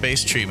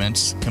evidence-based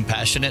treatments,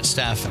 compassionate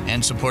staff,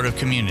 and supportive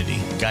community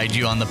guide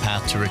you on the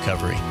path to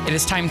recovery. It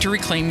is time to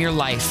reclaim your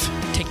life.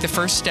 Take the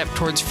first step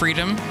towards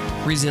freedom,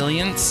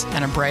 resilience,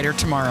 and a brighter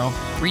tomorrow.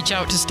 Reach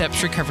out to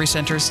Steps Recovery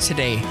Centers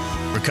today.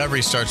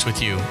 Recovery starts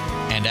with you,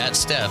 and at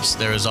Steps,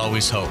 there is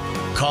always hope.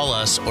 Call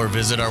us or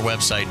visit our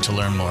website to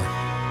learn more.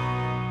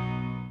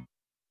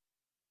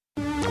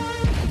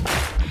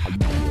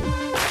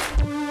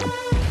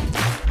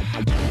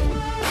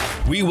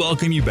 We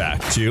welcome you back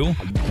to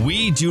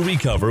We Do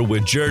Recover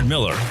with Jared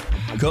Miller,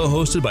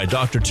 co-hosted by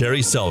Dr.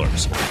 Terry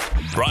Sellers.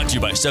 Brought to you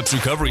by Steps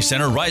Recovery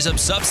Center, Rise Up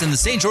Subs in the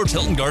St. George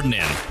Hilton Garden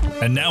Inn.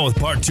 And now with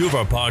part 2 of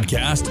our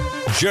podcast,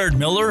 Jared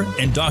Miller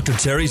and Dr.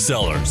 Terry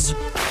Sellers.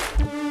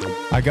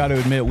 I got to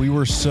admit,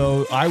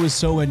 I was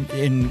so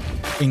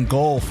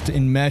engulfed,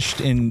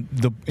 enmeshed in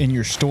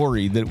your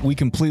story that we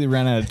completely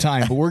ran out of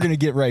time. But we're going to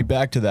get right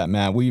back to that,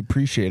 Matt. We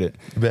appreciate it.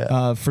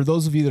 For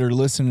those of you that are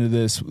listening to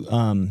this,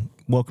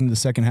 welcome to the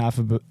second half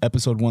of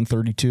episode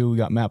 132. We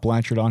got Matt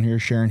Blanchard on here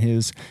sharing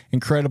his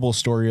incredible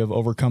story of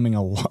overcoming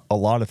a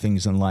lot of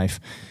things in life.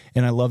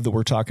 And I love that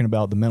we're talking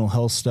about the mental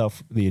health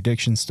stuff, the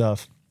addiction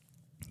stuff.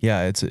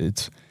 Yeah, it's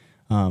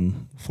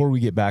before we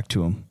get back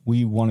to him,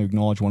 we want to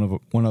acknowledge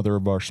one other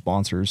of our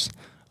sponsors,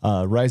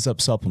 Rise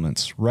Up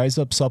Supplements. Rise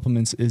Up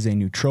Supplements is a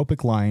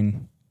nootropic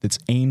line that's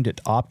aimed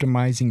at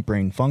optimizing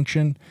brain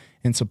function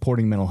and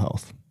supporting mental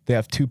health. They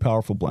have 2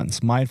 powerful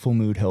blends. Mindful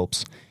Mood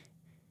helps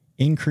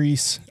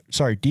decrease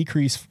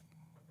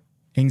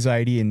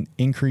anxiety and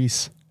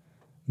enhance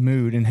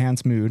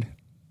mood.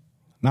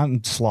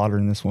 I'm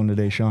slaughtering this one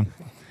today, Sean.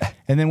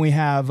 And then we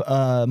have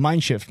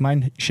Mind Shift.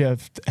 Mind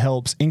Shift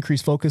helps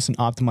increase focus and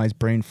optimize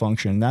brain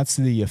function. That's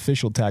the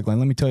official tagline.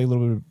 Let me tell you a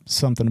little bit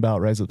something about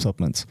Rise Up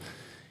Supplements.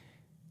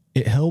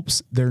 It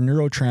helps their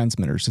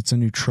neurotransmitters. It's a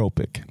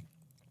nootropic.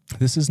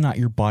 This is not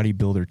your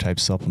bodybuilder type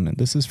supplement.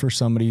 This is for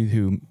somebody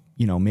who,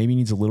 maybe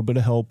needs a little bit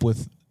of help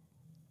with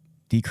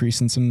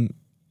decreasing some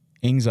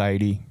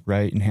anxiety,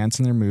 right?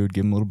 Enhancing their mood,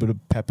 give them a little bit of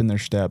pep in their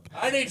step.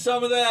 I need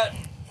some of that.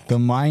 The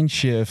Mind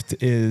Shift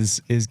is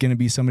going to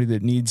be somebody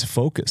that needs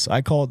focus.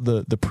 I call it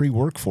the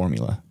pre-work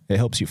formula. It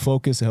helps you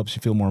focus. It helps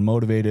you feel more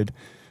motivated.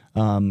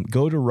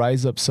 Go to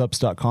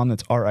riseupsups.com.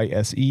 That's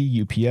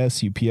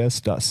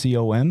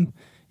RISEUPS.com.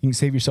 You can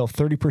save yourself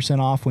 30%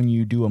 off when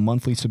you do a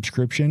monthly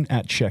subscription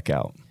at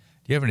checkout. Do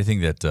you have anything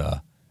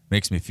that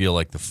makes me feel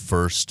like the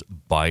first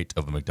bite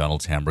of a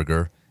McDonald's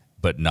hamburger,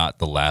 but not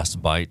the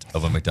last bite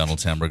of a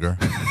McDonald's hamburger?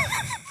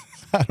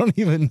 I don't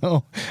even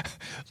know.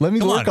 Let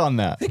me work on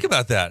that. Think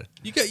about that.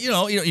 You got,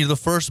 you're the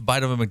first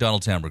bite of a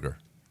McDonald's hamburger.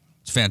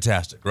 It's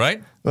fantastic,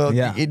 right? Well,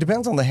 Yeah. It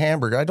depends on the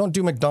hamburger. I don't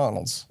do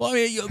McDonald's. Well,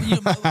 I mean,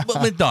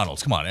 but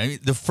McDonald's. Come on. I mean,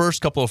 the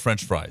first couple of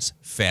French fries,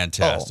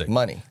 fantastic. Oh,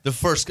 money. The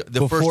first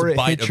Before it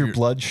bite hits of your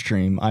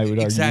bloodstream, I would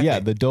Exactly.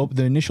 argue. Yeah,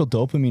 the initial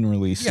dopamine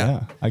release.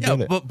 Yeah, I get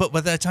it. But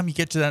by the time you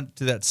get to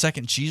that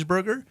second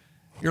cheeseburger,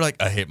 you're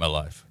like, I hate my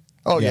life.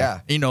 Oh, yeah.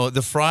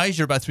 The fries,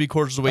 you're about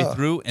 3/4 of the way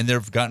through, and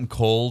they've gotten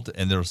cold,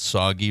 and they're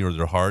soggy or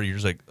they're hard. You're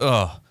just like,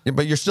 oh. Yeah,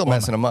 but you're still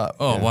messing them up.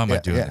 Oh, why am I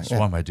doing this? Yeah.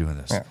 Why am I doing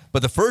this? Yeah.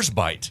 But the first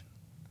bite,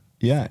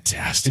 Yeah,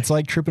 fantastic. It's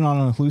like tripping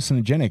on a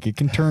hallucinogenic. It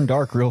can turn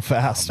dark real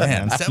fast, Man,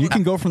 man. is that You what-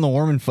 can go from the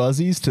warm and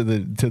fuzzies to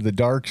the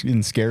dark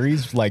and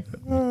scaries like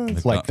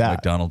that.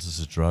 McDonald's is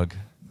a drug.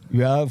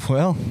 Yeah,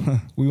 well,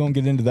 we won't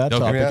get into that Okay.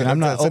 topic, and I'm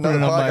not that's another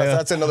opening up podcast. my.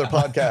 That's another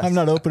podcast. I'm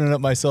not opening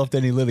up myself to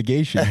any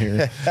litigation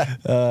here.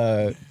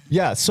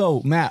 Yeah,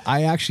 so Matt,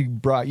 I actually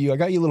brought you. I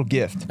got you a little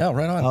gift. Oh,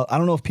 right on. I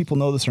don't know if people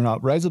know this or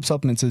not. Rise Up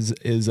Supplements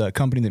is a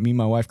company that me and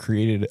my wife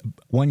created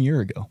 1 year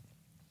ago.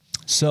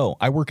 So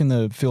I work in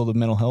the field of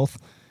mental health.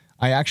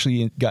 I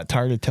actually got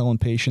tired of telling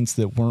patients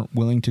that weren't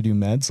willing to do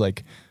meds,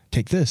 like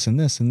take this and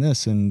this and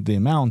this and the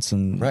amounts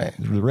and Right.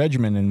 the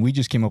regimen, and we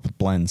just came up with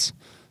blends.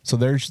 So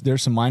there's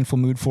some Mindful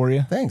Mood for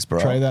you. Thanks, bro.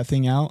 Try that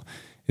thing out.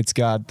 It's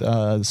got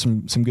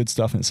some good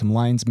stuff in it. Some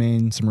lion's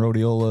mane, some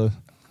rhodiola,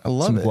 I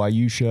love some it.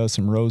 guayusia,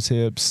 some rose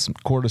hips, some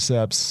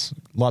cordyceps.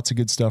 Lots of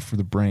good stuff for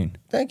the brain.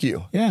 Thank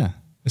you. Yeah.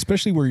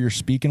 Especially where you're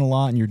speaking a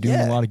lot and you're doing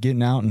Yeah. a lot of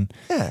getting out, and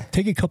Yeah.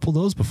 take a couple of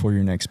those before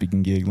your next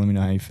speaking gig. Let me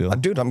know how you feel.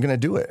 Dude, I'm going to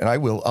do it, and I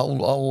will.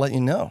 I'll let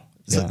you know.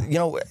 So,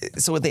 Yeah.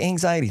 so with the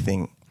anxiety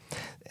thing,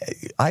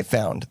 I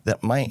found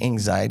that my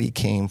anxiety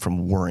came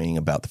from worrying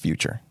about the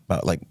future,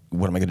 about like,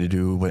 what am I going to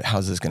do?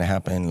 How's this going to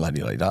happen?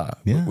 La-di-la-da.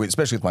 Yeah.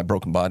 Especially with my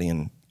broken body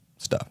and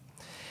stuff.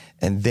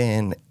 And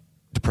then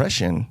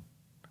depression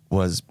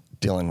was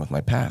dealing with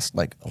my past.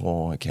 Like,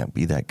 oh, I can't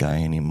be that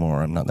guy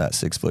anymore. I'm not that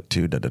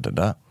 6'2",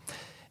 da-da-da-da.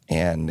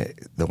 And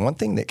the one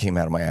thing that came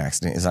out of my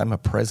accident is I'm a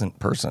present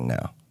person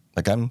now.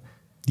 Like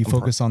You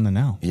focus on the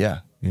now. Yeah.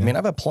 I mean, I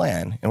have a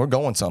plan, and we're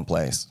going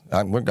someplace.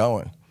 We're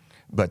going.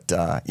 But,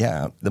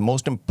 the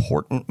most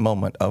important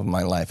moment of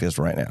my life is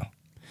right now.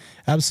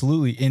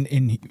 Absolutely. And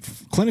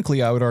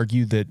clinically, I would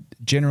argue that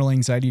general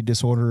anxiety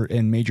disorder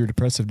and major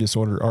depressive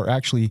disorder are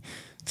actually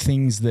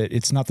things that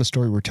it's not the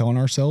story we're telling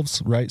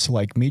ourselves, right? So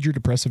like major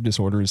depressive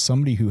disorder is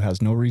somebody who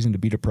has no reason to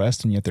be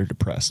depressed, and yet they're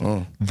depressed.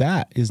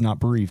 That is not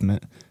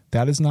bereavement.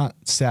 That is not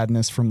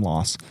sadness from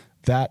loss.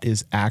 That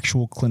is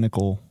actual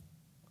clinical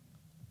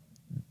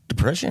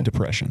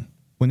depression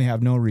when they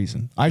have no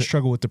reason. I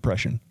struggle with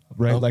depression,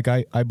 right? Like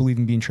I believe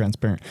in being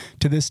transparent.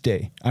 To this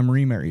day, I'm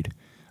remarried.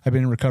 I've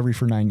been in recovery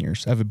for 9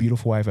 years. I have a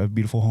beautiful wife. I have a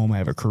beautiful home. I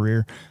have a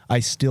career. I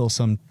still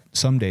some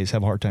days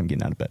have a hard time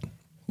getting out of bed.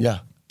 Yeah.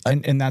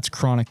 And that's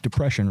chronic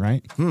depression,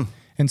 right?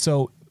 And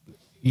so,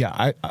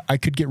 yeah, I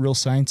could get real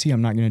sciencey.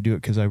 I'm not going to do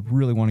it because I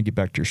really want to get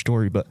back to your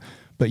story. But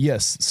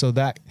yes, so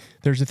that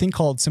there's a thing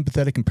called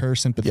sympathetic and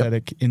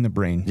parasympathetic in the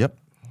brain. Yep.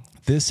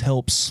 This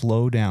helps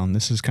slow down.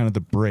 This is kind of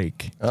the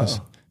brake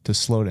to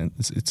slow down.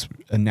 It's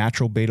a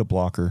natural beta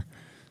blocker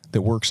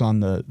that works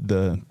on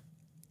the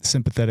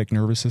sympathetic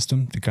nervous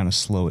system to kind of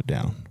slow it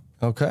down.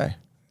 Okay.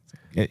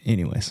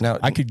 Anyways, now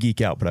I could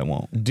geek out, but I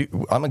won't.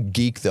 I'm a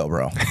geek though,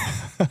 bro.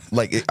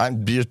 Like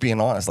I'm just being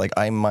honest. Like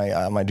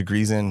my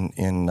degrees in.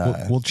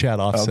 We'll chat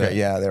offset. Okay,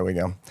 yeah, there we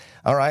go.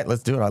 All right,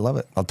 let's do it. I love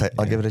it. I'll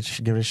give it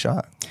a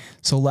shot.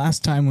 So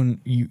last time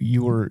when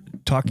you were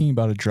talking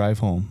about a drive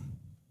home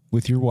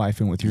with your wife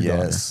and with your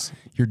daughter,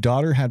 your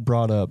daughter had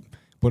brought up,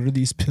 what are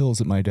these pills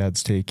that my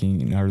dad's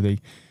taking, and are they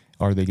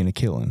going to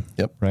kill him?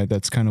 Yep. Right.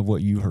 That's kind of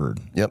what you heard.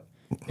 Yep.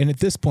 And at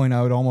this point,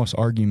 I would almost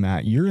argue,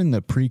 Matt, you're in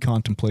the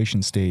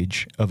pre-contemplation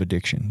stage of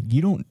addiction.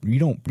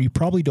 You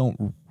probably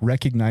don't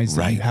recognize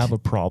that you have a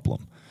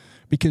problem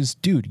because,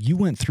 dude, you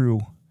went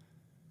through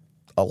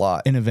a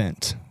lot, an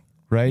event,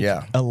 right?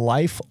 Yeah. A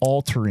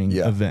life-altering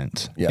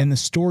event. Yeah. And the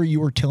story you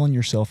were telling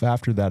yourself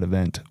after that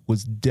event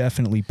was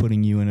definitely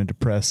putting you in a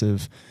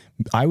depressive,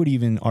 I would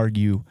even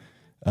argue,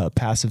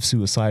 passive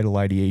suicidal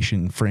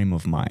ideation frame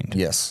of mind.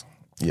 Yes.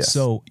 Yes.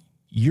 So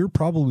you're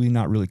probably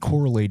not really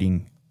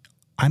correlating,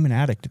 I'm an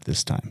addict at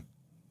this time,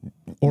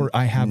 or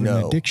I have an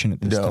addiction at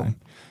this time.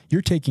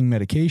 You're taking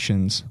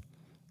medications,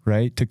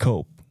 right, to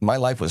cope. My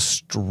life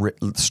was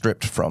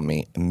stripped from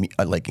me,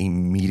 like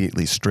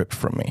immediately stripped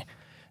from me.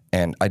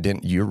 And I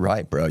didn't, you're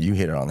right, bro. You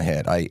hit it on the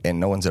head. And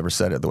no one's ever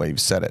said it the way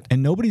you've said it.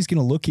 And nobody's going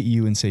to look at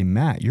you and say,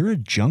 Matt, you're a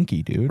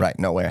junkie, dude. Right,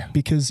 nowhere.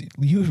 Because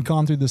you've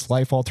gone through this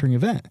life-altering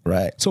event.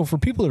 Right. So for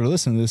people that are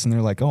listening to this and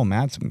they're like, oh,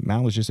 Matt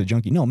was just a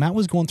junkie. No, Matt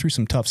was going through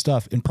some tough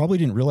stuff and probably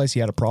didn't realize he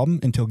had a problem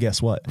until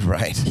guess what?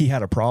 Right. He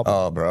had a problem.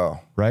 Oh, bro.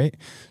 Right?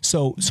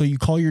 So you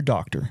call your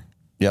doctor.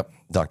 Yep.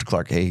 Dr.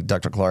 Clark. Hey,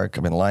 Dr. Clark,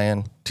 I've been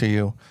lying to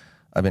you.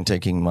 I've been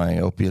taking my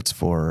opiates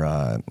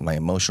for my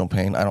emotional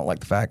pain. I don't like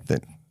the fact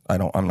that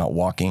I'm not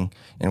walking,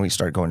 and we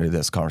start going to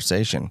this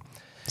conversation.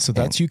 So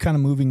that's you kind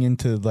of moving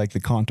into like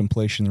the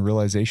contemplation, the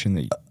realization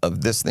that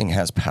this thing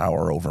has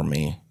power over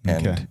me,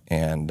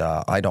 and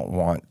I don't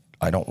want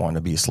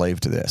to be a slave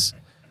to this.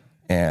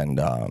 And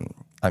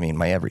I mean,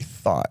 my every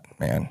thought,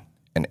 man,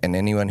 and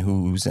anyone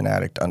who's an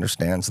addict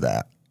understands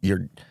that.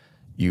 You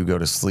go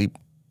to sleep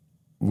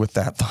with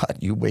that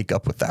thought, you wake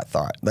up with that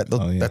thought.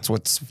 That's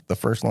what's the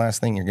first and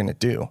last thing you're going to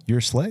do. You're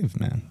a slave,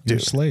 man. You're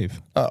a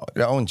slave. Oh,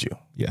 it owns you.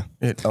 Yeah.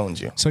 It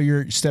owns you. So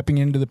you're stepping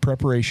into the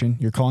preparation.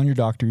 You're calling your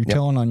doctor. You're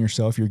telling on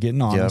yourself. You're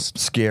getting honest.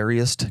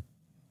 Yep.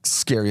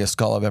 Scariest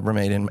call I've ever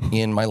made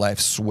in my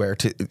life. Swear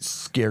to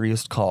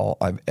scariest call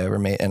I've ever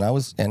made. And I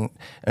was and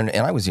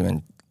I was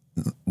even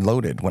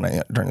loaded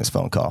during this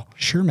phone call.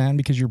 Sure, man,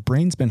 because your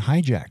brain's been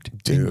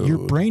hijacked. Dude. And your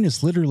brain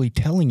is literally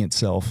telling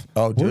itself,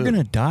 we're going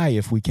to die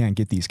if we can't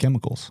get these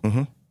chemicals.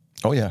 Mm-hmm.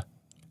 Oh, yeah.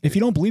 If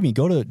you don't believe me,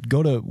 go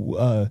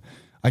to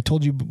I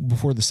told you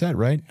before the set,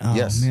 right? Oh,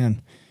 yes.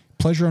 Man.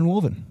 Pleasure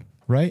Unwoven,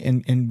 right?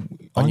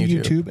 And on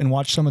YouTube and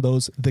watch some of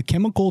those. The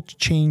chemical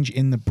change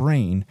in the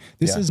brain.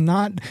 This is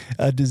not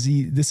a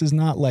disease. This is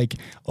not like,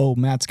 oh,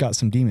 Matt's got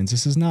some demons.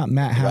 This is not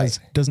Matt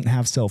doesn't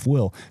have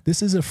self-will.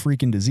 This is a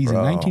freaking disease. Bro.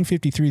 In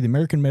 1953, the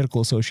American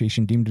Medical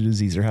Association deemed a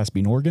disease. There has to be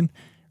an organ.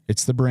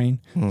 It's the brain.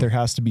 There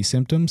has to be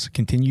symptoms,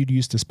 continued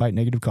use despite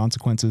negative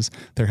consequences.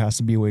 There has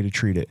to be a way to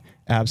treat it.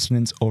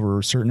 Abstinence over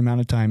a certain amount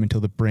of time until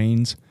the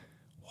brain's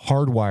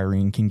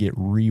hardwiring can get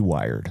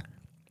rewired.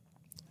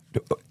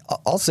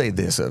 I'll say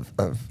this I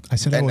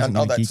said I wasn't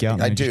going to geek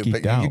out. I do,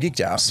 but you geeked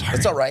out. Sorry.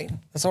 That's all right.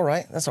 That's all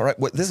right. That's all right.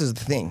 This is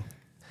the thing,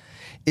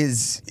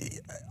 is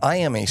I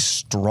am a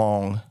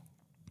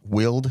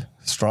strong-willed,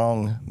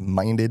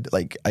 strong-minded,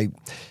 like I'm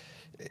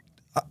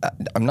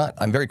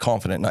very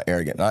confident, not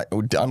arrogant.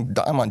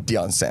 I'm on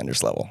Deion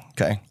Sanders level,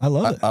 okay? I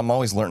love it. I'm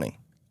always learning.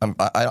 I'm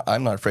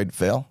not afraid to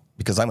fail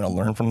because I'm going to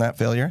learn from that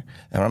failure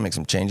and I'm going to make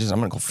some changes. I'm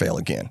going to go fail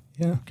again.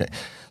 Yeah. Okay.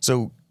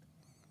 So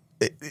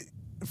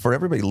for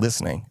everybody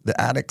listening, the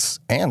addicts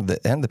and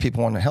the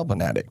people wanting to help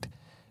an addict,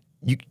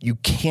 you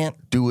can't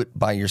do it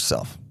by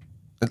yourself.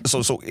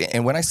 So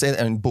and when I say that,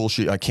 and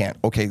bullshit, I can't.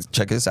 Okay,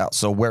 check this out.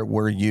 So where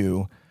were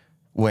you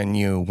when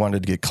you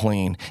wanted to get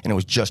clean and it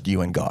was just you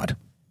and God?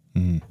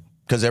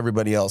 Because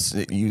everybody else,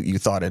 you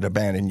thought it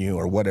abandoned you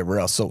or whatever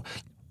else. So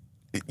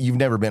you've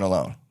never been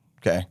alone.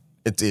 Okay,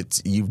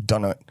 it's you've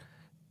done it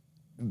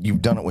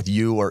with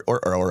you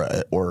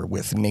or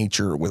with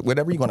nature, with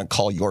whatever you want to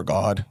call your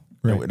God.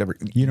 Right. Whatever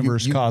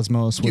universe,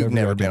 cosmos, whatever. You've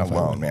never been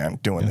alone, man.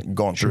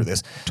 Going through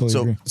this.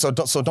 Totally agree.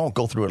 So don't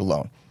go through it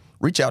alone.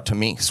 Reach out to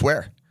me.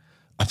 Swear,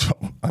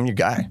 I'm your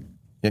guy.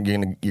 You're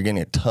getting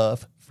a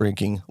tough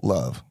freaking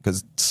love.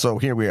 So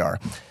here we are.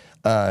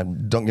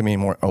 Don't give me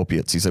any more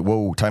opiates. He said,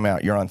 "Whoa, time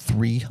out. You're on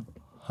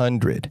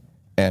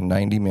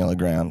 390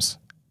 milligrams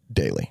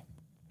daily.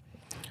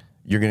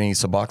 You're going to need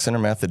Suboxone or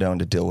methadone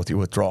to deal with your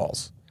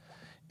withdrawals."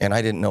 And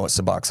I didn't know what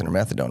Suboxone or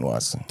methadone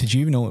was. Did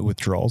you even know what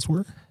withdrawals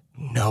were?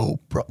 No,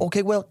 bro.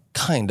 Okay, well,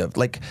 kind of.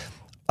 Like,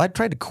 I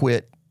tried to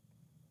quit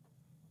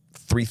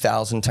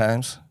 3,000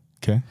 times.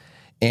 Okay.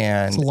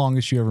 And it's the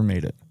longest you ever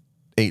made it.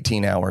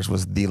 18 hours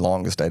was the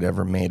longest I'd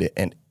ever made it.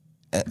 And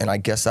I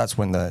guess that's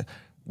when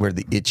where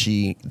the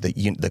itchy,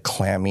 the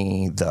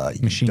clammy, the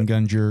machine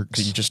gun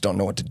jerks. You just don't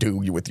know what to do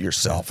with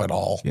yourself at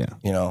all. Yeah.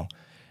 You know?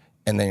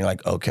 And then you're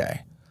like,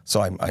 okay. So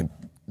I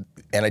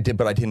did,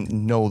 but I didn't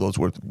know those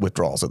were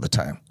withdrawals at the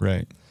time.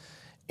 Right.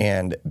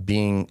 And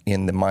being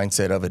in the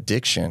mindset of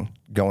addiction,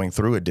 going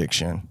through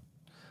addiction,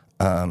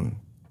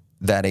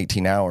 that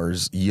 18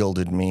 hours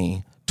yielded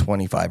me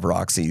 25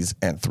 Roxys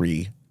and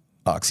 3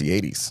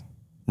 Oxy 80s.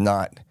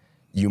 Not,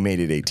 you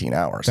made it 18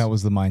 hours. That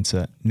was the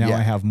mindset. Now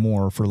I have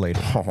more for later.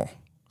 Oh,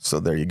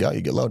 so there you go.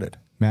 You get loaded.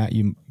 Matt,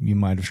 you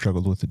might have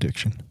struggled with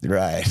addiction.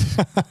 Right.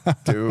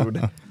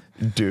 Dude.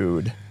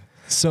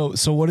 So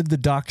what did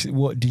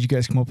did you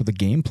guys come up with a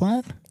game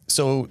plan?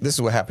 So this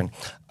is what happened.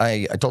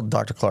 I told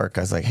Dr. Clark,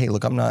 I was like, hey,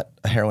 look, I'm not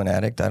a heroin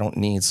addict. I don't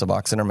need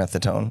Suboxone or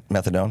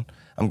methadone.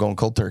 I'm going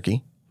cold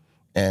turkey.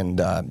 And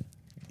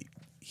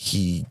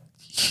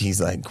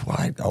he's like,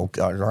 why? Oh,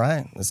 all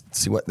right, let's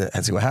see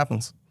what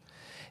happens.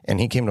 And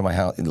he came to my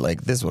house,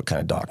 like, this is what kind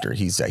of doctor.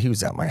 He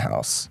was at my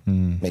house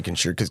making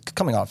sure, because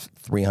coming off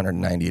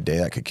 390 a day,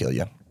 that could kill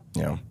you,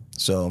 you know.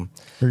 So,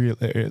 or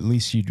at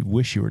least you'd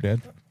wish you were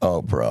dead.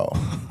 Oh, bro.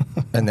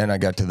 And then I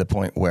got to the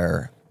point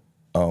where,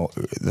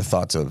 the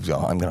thoughts of,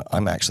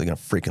 I'm actually gonna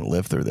freaking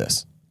live through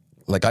this.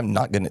 Like,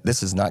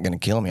 this is not gonna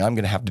kill me. I'm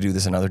gonna have to do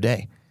this another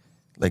day.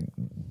 Like,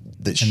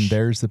 and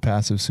there's the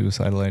passive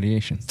suicidal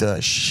ideation.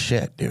 The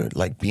shit, dude.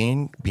 Like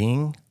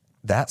being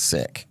that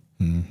sick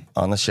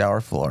on the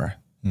shower floor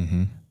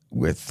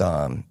with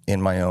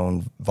in my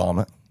own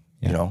vomit,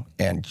 you know,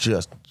 and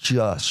just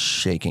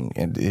shaking.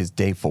 And it is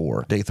day 3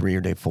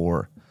 or day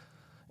 4,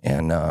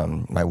 and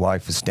my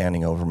wife was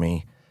standing over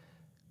me,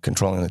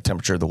 controlling the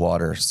temperature of the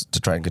water to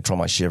try and control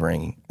my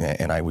shivering,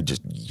 and I would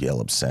just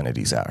yell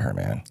obscenities at her,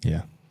 man.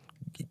 Yeah.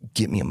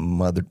 Get me a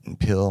mother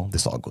pill.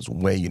 This all goes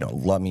away. You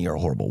don't love me. You're a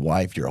horrible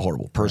wife. You're a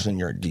horrible person.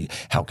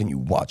 How can you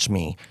watch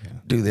me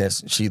do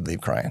this? She'd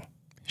leave crying.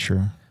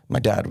 Sure. My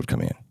dad would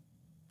come in,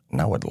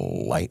 and I would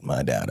light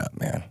my dad up,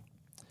 man.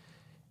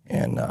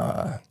 And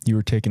you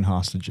were taking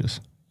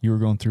hostages. You were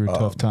going through a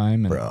tough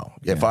time, and bro.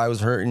 If I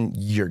was hurting,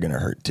 you're gonna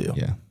hurt too.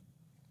 Yeah.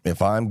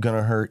 If I'm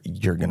gonna hurt,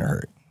 you're gonna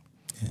hurt.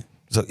 Yeah.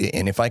 So,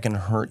 and if I can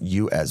hurt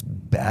you as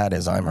bad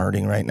as I'm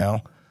hurting right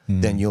now,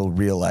 then you'll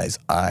realize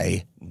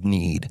I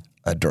need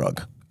a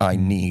drug. I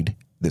need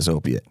this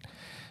opiate.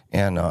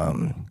 And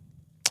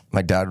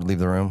my dad would leave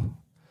the room.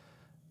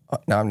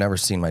 Now, I've never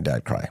seen my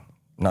dad cry.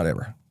 Not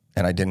ever.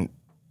 And I didn't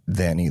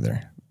then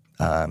either.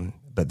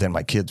 But then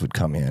my kids would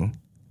come in.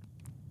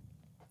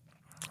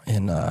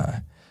 And,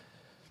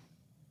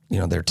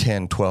 they're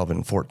 10, 12,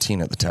 and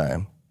 14 at the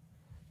time.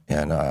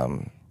 And,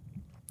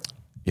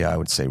 I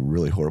would say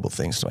really horrible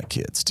things to my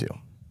kids, too.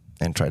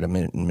 And try to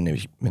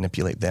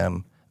manipulate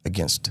them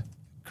against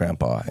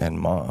grandpa and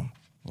mom,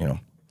 you know.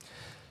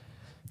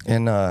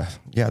 And,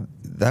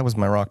 that was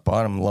my rock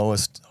bottom,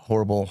 lowest,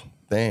 horrible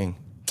thing.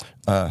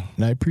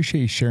 And I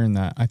appreciate you sharing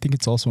that. I think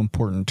it's also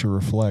important to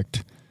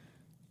reflect.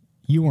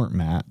 You weren't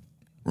Matt.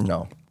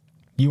 No.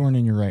 You weren't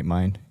in your right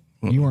mind.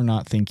 Mm-mm. You were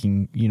not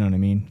thinking, you know what I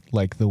mean?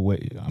 Like the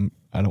way,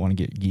 I don't want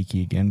to get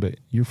geeky again, but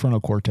your frontal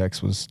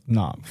cortex was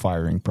not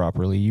firing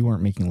properly. You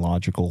weren't making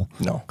logical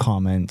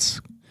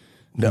comments,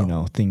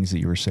 things that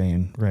you were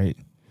saying, right?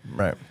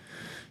 Right.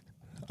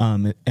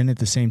 And at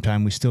the same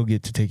time, we still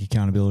get to take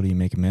accountability and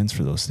make amends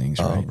for those things,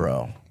 right? Oh,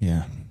 bro.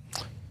 Yeah.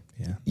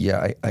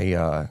 Yeah.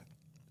 I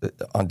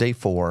on day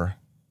 4,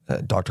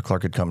 Dr.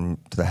 Clark had come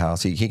to the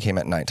house. He came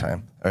at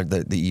nighttime or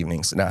the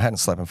evenings. Now, I hadn't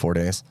slept in 4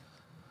 days.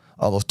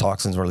 All those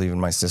toxins were leaving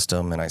my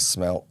system, and I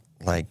smelled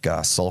like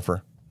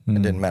sulfur.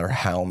 It didn't matter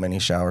how many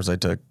showers I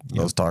took,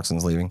 those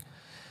toxins leaving.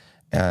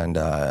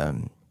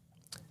 And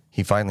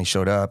he finally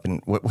showed up,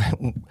 and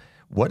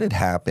what had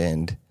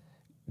happened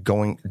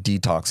going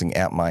detoxing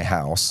at my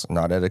house,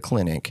 not at a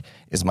clinic,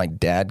 is my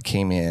dad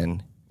came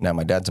in. Now,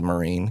 my dad's a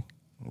Marine,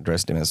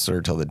 dressed him as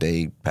sir till the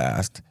day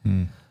passed.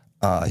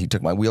 He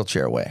took my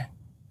wheelchair away.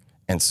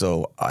 And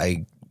so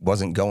I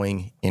wasn't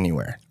going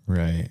anywhere.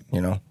 Right.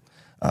 You know,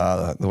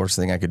 the worst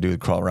thing I could do is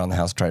crawl around the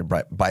house, try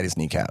to bite his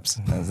kneecaps.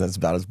 That's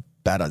about as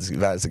bad as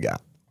it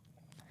got.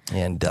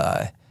 And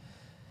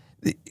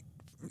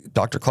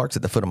Dr. Clark's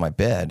at the foot of my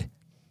bed,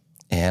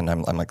 and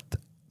I'm like,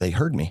 they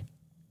heard me.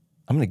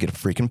 I'm going to get a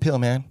freaking pill,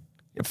 man.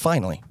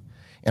 Finally.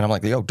 And I'm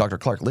like, yo, Dr.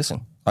 Clark,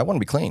 listen, I want to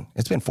be clean.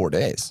 It's been 4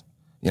 days.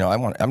 You know,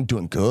 I'm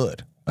doing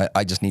good.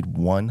 I just need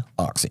one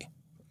oxy.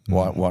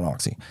 One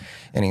oxy.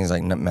 And he's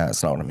like, no, Matt,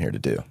 that's not what I'm here to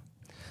do.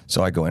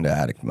 So I go into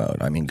addict mode.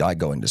 I mean, I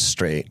go into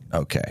straight,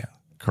 okay,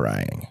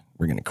 crying.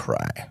 We're going to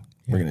cry.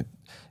 Yeah.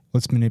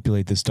 Let's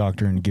manipulate this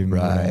doctor and give him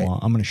what I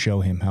want. I'm going to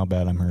show him how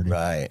bad I'm hurting.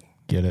 Right.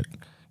 Get it.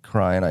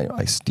 Crying.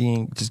 I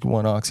sting, just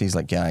one oxy. He's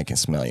like, yeah, I can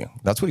smell you.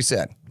 That's what he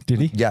said. Did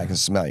he? Yeah, I can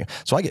smell you.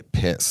 So I get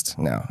pissed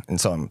now.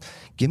 And so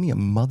give me a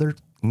mother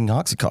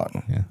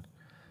Oxycontin. Yeah.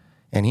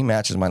 And he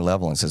matches my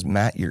level and says,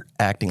 Matt, you're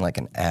acting like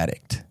an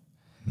addict.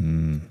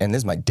 And this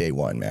is my day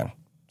one, man.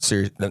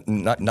 Serious,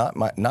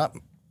 not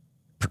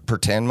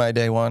pretend my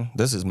day one.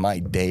 This is my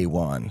day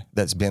one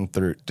that's been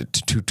through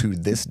to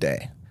this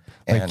day.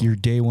 Like and your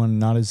day one,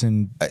 not as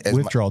in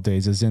withdrawal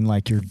days, as in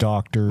like your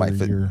doctor.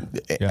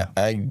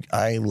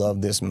 I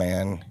love this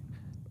man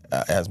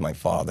as my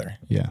father.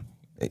 Yeah.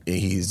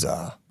 He's,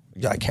 I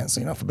can't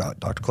say enough about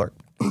Dr. Clark.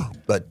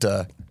 But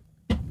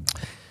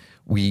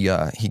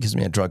he gives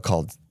me a drug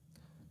called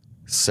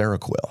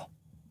Seroquel.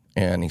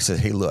 And he said,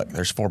 hey, look,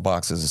 there's 4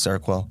 boxes of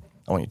Seroquel.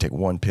 I want you to take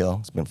 1 pill.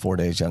 It's been 4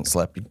 days. You haven't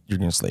slept. You're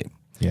going to sleep.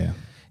 Yeah.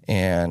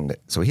 And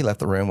so he left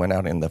the room, went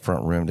out in the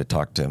front room to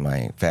talk to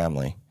my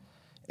family.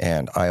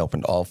 And I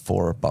opened all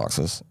 4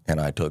 boxes,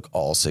 and I took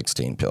all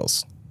 16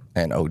 pills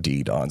and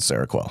OD'd on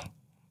Seroquel.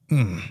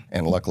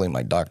 And luckily,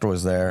 my doctor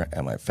was there,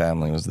 and my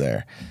family was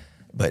there.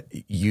 But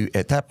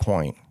at that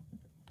point,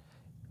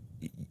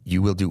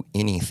 you will do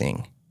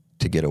anything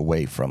to get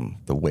away from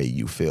the way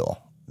you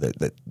feel.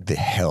 The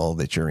hell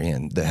that you're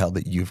in, the hell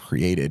that you've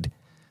created,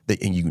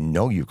 and you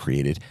know you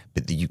created,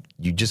 but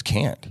you just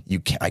can't.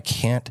 I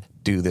can't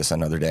do this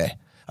another day.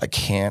 I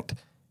can't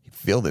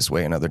feel this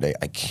way another day.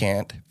 I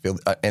can't feel.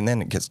 And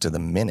then it gets to the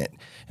minute,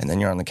 and then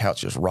you're on the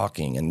couch just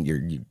rocking,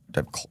 and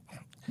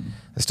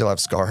I still have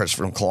scars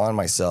from clawing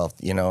myself,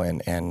 you know,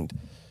 and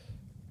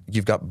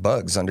you've got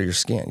bugs under your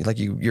skin. Like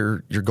you're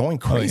going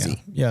crazy.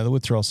 Oh, yeah, the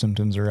withdrawal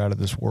symptoms are out of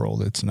this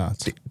world. It's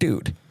nuts,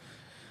 dude.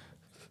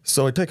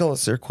 So I take all the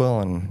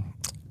Seroquel and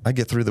I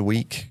get through the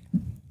week.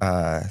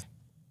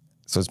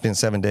 So it's been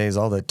 7 days.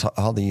 All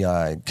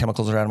the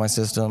chemicals are out of my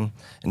system,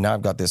 and now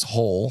I've got this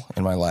hole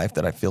in my life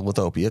that I filled with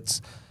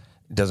opiates.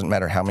 It doesn't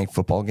matter how many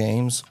football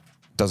games.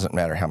 Doesn't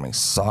matter how many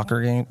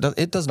soccer games.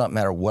 It does not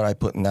matter what I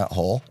put in that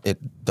hole. It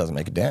doesn't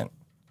make a dent.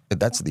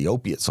 That's the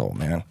opiates hole,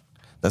 man.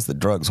 That's the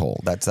drugs hole.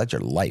 That's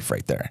your life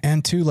right there.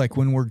 And too, like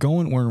when we're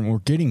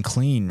getting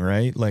clean,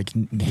 right? Like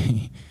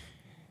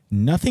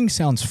nothing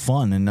sounds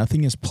fun and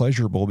nothing is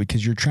pleasurable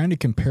because you're trying to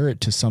compare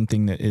it to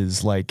something that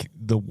is like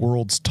the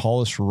world's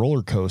tallest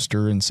roller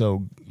coaster. And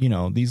so, you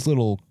know, these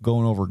little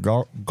going over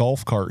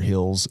golf cart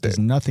hills is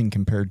nothing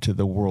compared to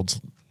the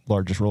world's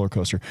largest roller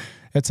coaster.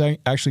 It's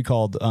actually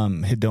called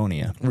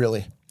hedonia.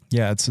 Really?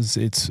 Yeah,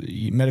 it's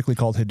medically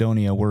called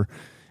hedonia, where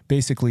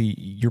basically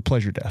you're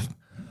pleasure deaf.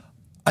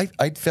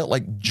 I felt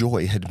like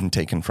joy had been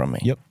taken from me.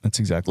 Yep, that's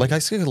exactly. Like I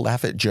still could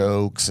laugh at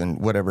jokes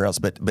and whatever else,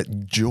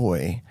 but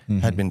joy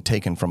had been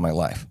taken from my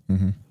life.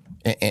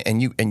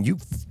 And you,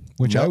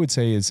 which I would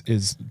say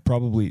is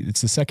probably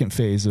it's the second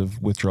phase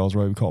of withdrawals,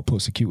 why we call it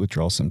post-acute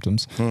withdrawal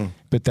symptoms.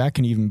 But that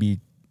can even be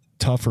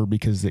tougher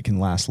because it can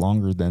last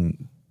longer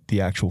than the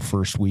actual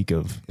first week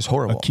of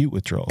acute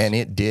withdrawals. And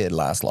it did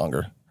last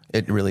longer.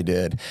 It really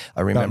did.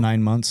 I remember about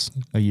 9 months,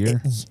 a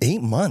year,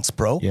 8 months,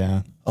 bro.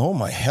 Yeah. Oh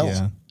my hell.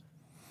 Yeah.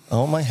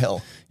 Oh my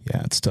hell.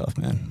 Yeah, it's tough,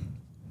 man.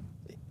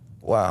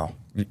 Wow.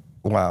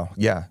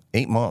 Yeah.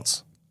 8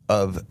 months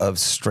of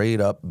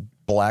straight up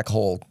black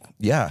hole.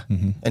 Yeah.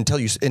 Until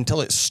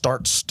it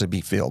starts to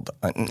be filled.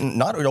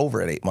 Not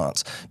over at 8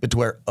 months, but to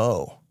where,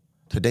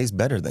 today's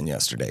better than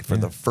yesterday for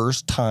the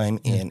first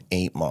time in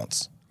 8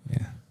 months.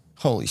 Yeah.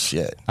 Holy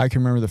shit. I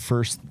can remember the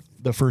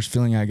first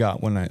feeling I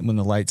got when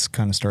the lights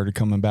kind of started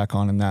coming back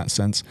on in that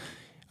sense.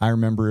 I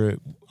remember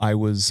I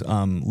was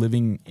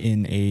living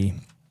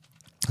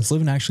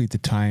actually at the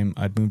time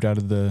I'd moved out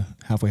of the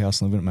halfway house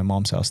and living at my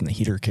mom's house, and the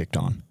heater kicked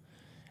on.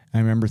 I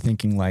remember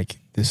thinking like,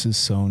 this is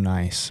so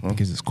nice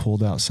because it's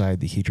cold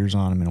outside. The heater's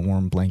on. I'm in a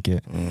warm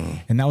blanket.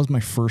 And that was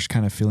my first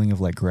kind of feeling of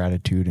like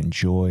gratitude and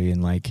joy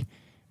and like,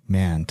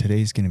 man,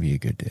 today's going to be a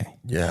good day.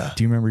 Yeah.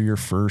 Do you remember your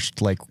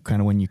first, like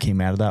kind of when you came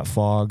out of that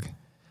fog?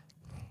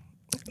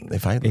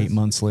 8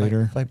 months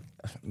later?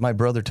 My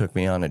brother took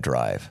me on a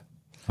drive.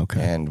 Okay.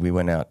 And we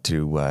went out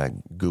to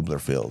Goobler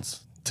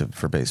Fields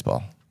for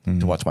baseball.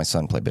 To watch my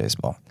son play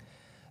baseball.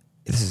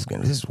 This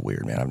is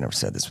weird, man. I've never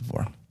said this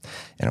before.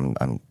 And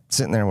I'm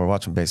sitting there and we're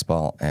watching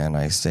baseball, and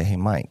I say, hey,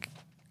 Mike,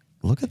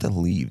 look at the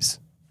leaves.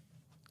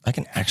 I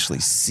can actually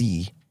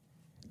see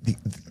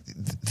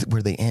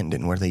where they end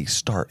and where they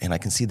start, and I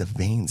can see the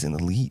veins in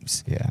the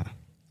leaves. Yeah.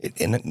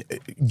 And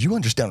you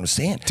understand what I'm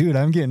saying, Dude,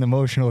 I'm getting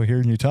emotional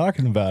hearing you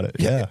talking about it.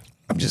 Yeah.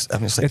 I'm just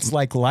like, it's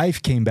like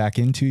life came back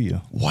into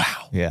you.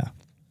 Wow. Yeah.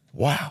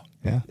 Wow.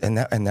 Yeah. And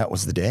that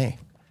was the day.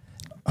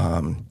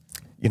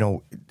 You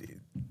know,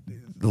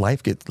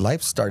 life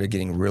started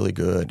getting really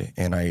good,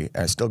 and I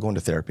still go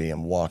into therapy.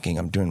 I'm walking.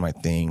 I'm doing my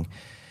thing.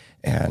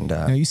 And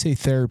now you say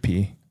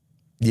therapy.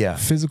 Yeah.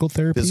 Physical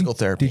therapy? Physical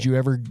therapy. Did you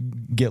ever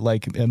get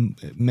like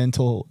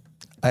mental?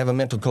 I have a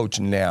mental coach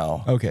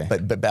now. Okay.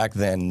 But back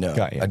then, no.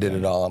 I did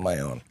it all on my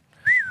own.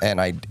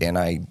 And I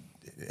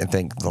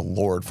thank the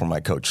Lord for my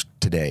coach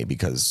today,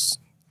 because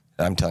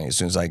I'm telling you, as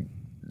soon as I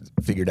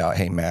figured out,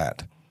 hey,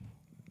 Matt,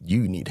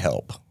 you need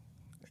help,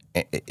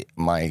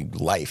 my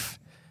life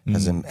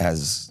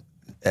has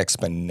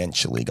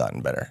exponentially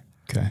gotten better.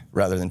 Okay.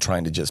 Rather than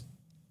trying to just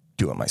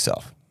do it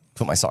myself,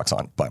 put my socks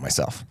on by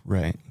myself.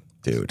 Right.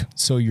 Dude.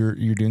 So you're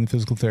doing the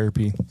physical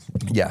therapy.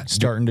 Yeah.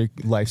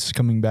 Life's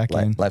coming back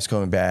in. Life's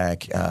coming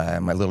back.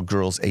 My little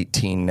girl's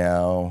 18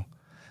 now,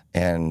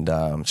 and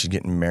she's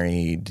getting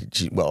married.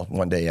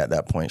 One day at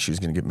that point, she was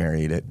going to get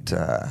married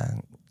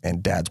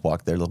and dads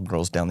walk their little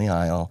girls down the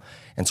aisle.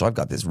 And so I've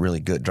got this really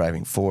good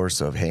driving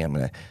force of, hey, I'm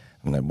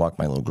gonna walk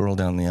my little girl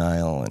down the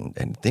aisle,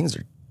 and things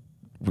are,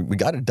 we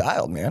got it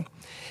dialed, man.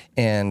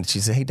 And she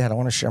said, hey, Dad, I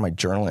want to share my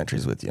journal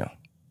entries with you.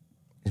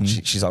 And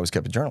she's always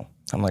kept a journal.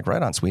 I'm like,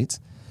 right on,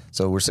 sweets.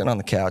 So we're sitting on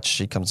the couch.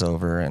 She comes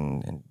over,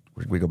 and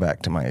we go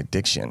back to my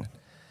addiction.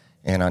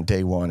 And on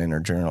day one in her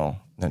journal,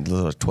 the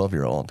little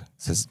 12-year-old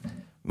says,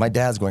 my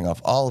dad's going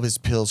off all of his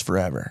pills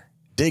forever.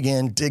 Dig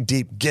in, dig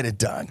deep, get it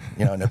done.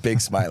 You know, and a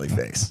big smiley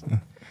face.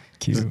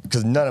 Cute.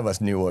 Because none of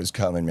us knew what was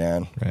coming,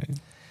 man. Right.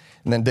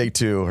 And then day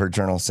two, her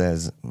journal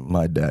says,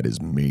 my dad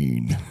is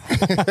mean.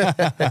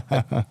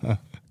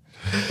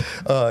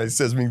 It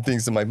says mean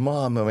things to my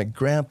mom and my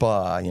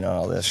grandpa, you know,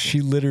 all this.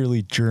 She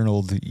literally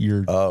journaled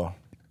your... Oh.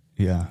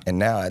 Yeah. And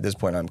now at this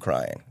point, I'm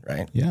crying,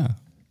 right? Yeah.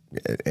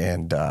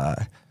 And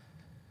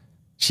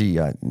she,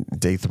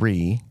 day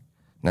three,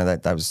 now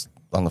that I was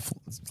on the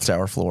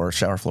shower floor,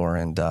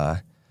 and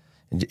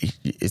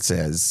it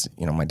says,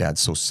 you know, my dad's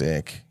so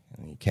sick,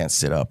 and he can't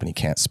sit up and he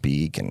can't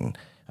speak, and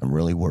I'm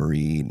really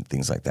worried, and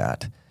things like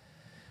that.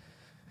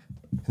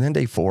 And then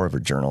day four of her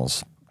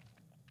journals,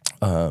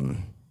 now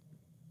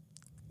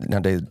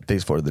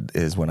days four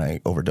is when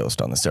I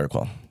overdosed on the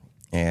Seroquel.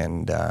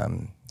 And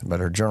but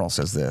her journal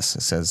says this.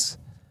 It says,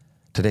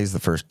 today's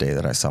the first day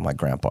that I saw my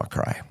grandpa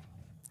cry.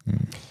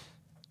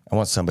 I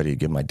want somebody to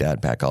give my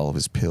dad back all of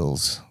his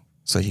pills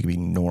so he can be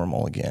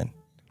normal again.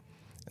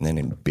 And then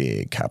in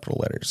big capital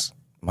letters,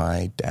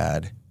 my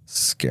dad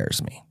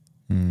scares me.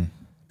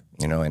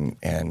 You know,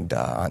 and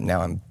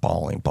now I'm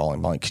bawling,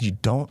 because you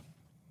don't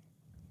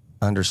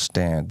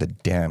understand the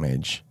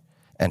damage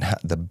and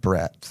the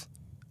breadth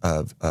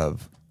of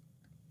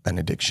an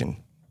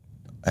addiction,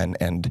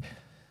 and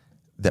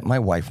that my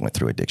wife went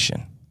through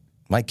addiction,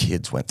 my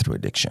kids went through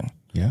addiction,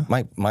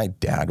 my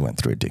dad went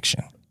through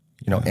addiction,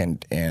 you know,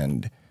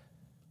 and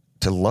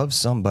to love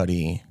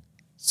somebody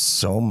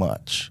so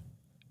much,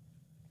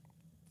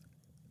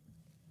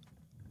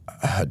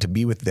 to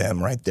be with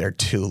them right there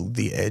to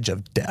the edge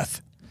of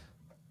death,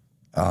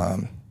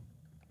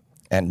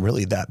 and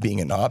really that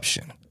being an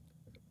option,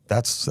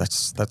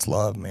 that's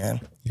love, man.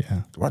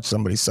 Yeah. To watch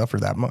somebody suffer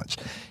that much.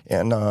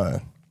 And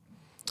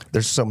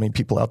there's so many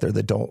people out there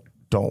that don't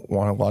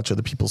want to watch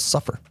other people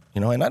suffer,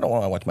 you know, and I don't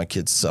want to watch my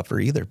kids suffer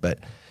either, but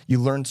you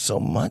learn so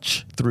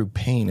much through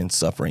pain and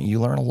suffering. You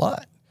learn a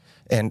lot,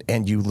 and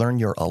you learn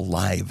you're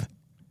alive.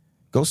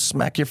 Go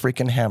smack your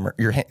freaking hammer,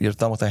 your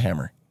thumb with a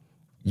hammer.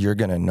 You're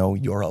going to know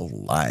you're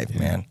alive,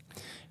 man.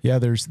 Yeah.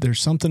 There's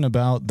something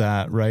about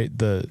that, right?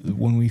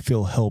 When we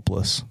feel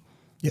helpless,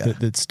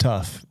 that's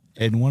tough.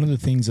 And one of the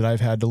things that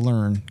I've had to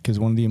learn, because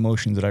one of the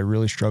emotions that I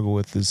really struggle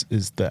with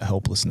is that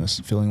helplessness,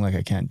 feeling like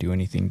I can't do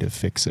anything to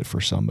fix it for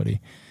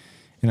somebody.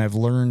 And I've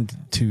learned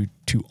to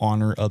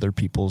honor other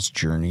people's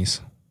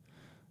journeys.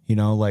 You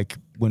know, like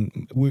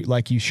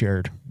like you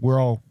shared, we're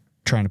all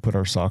trying to put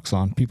our socks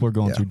on. People are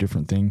going through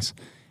different things.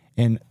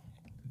 And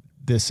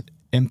this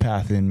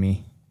empath in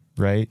me,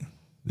 right?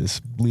 This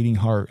bleeding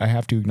heart, I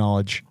have to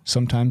acknowledge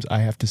sometimes I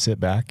have to sit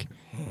back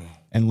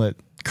and let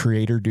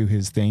Creator do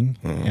his thing,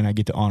 and I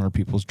get to honor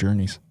people's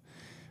journeys.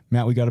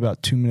 Matt, we got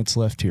about 2 minutes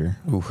left here.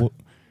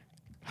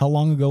 How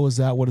long ago was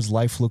that? What does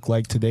life look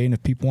like today? And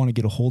if people want to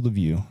get a hold of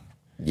you,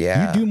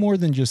 you do more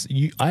than just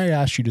you. I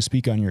asked you to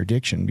speak on your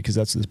addiction because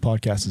that's what this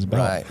podcast is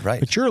about. Right.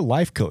 But you're a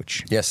life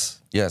coach.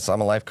 Yes,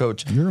 I'm a life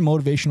coach. You're a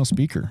motivational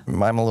speaker.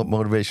 I'm a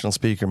motivational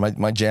speaker.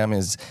 My jam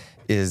is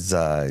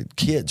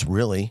kids,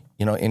 really.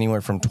 You know,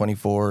 anywhere from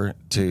 24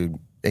 to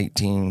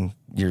 18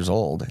 years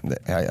old.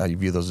 I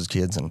view those as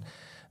kids, and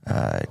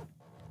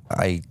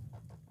I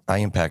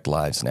impact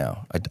lives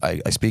now.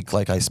 I speak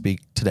like I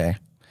speak today,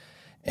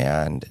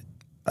 and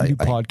you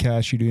do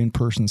podcasts, you do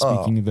in-person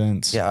speaking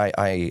events. Yeah,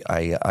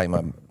 I'm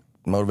a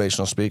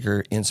motivational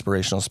speaker,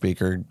 inspirational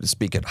speaker.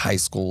 Speak at high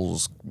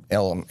schools,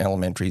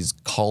 elementaries,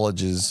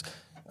 colleges,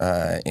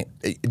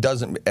 It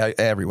doesn't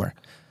everywhere.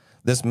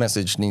 This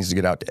message needs to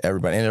get out to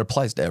everybody, and it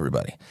applies to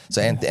everybody.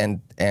 So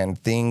and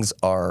things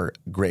are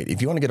great.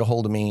 If you want to get a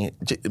hold of me,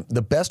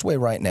 the best way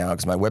right now,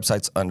 because my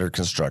website's under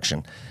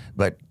construction,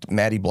 but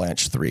Matty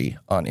Blanch 3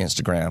 on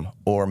Instagram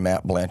or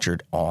Matt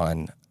Blanchard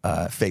on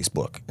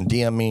Facebook. And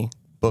DM me,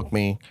 book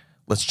me.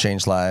 Let's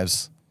change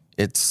lives.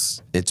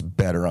 It's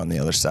better on the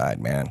other side,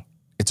 man.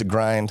 It's a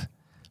grind,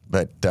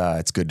 but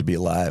it's good to be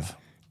alive.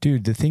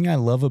 Dude, the thing I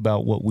love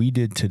about what we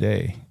did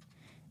today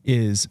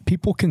is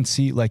people can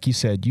see, like you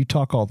said, you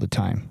talk all the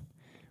time,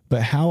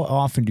 but how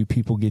often do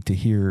people get to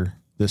hear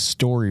the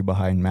story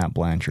behind Matt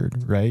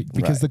Blanchard, right?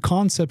 Because the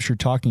concepts you're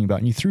talking about,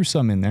 and you threw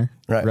some in there,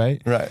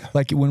 right?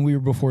 Like when we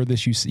were before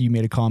this, you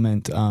made a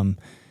comment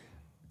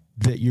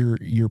that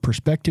your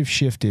perspective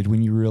shifted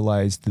when you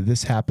realized that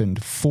this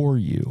happened for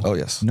you,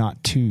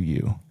 not to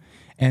you.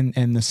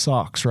 And the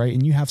socks, right?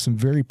 And you have some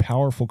very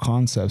powerful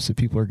concepts that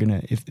people are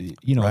gonna, if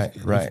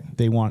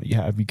they want you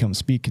have you come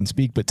speak and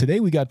speak. But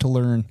today we got to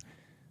learn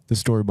the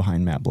story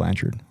behind Matt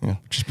Blanchard,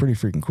 which is pretty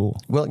freaking cool.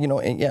 Well,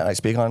 I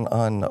speak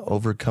on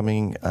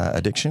overcoming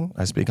addiction.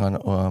 I speak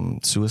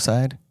on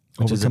suicide.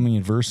 Overcoming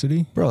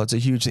adversity? Bro, it's a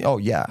huge thing. Oh,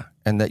 yeah.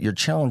 And that your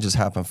challenges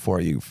happen for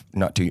you,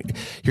 not to you.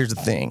 Here's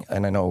the thing,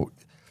 and I know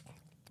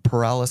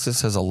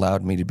paralysis has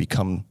allowed me to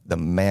become the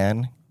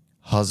man,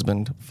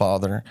 husband,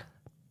 father,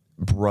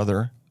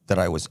 brother that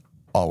I was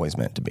always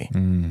meant to be.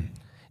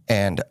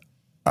 And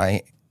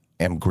I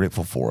am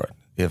grateful for it.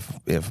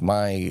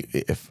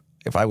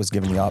 If I was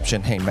given the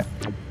option, hey, Matt.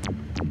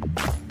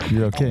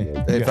 You're okay.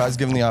 If I was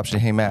given the option,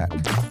 hey, Matt,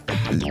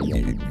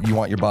 you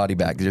want your body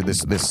back, you're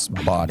this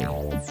body,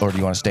 or do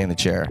you want to stay in the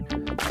chair?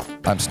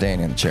 I'm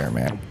staying in the chair,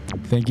 man.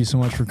 Thank you so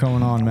much for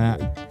coming on,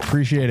 Matt.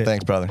 Appreciate it.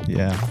 Thanks, brother.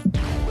 Yeah.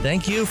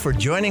 Thank you for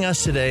joining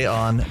us today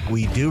on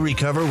We Do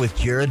Recover with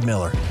Jared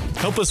Miller.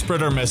 Help us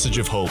spread our message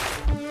of hope.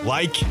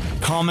 Like,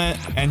 comment,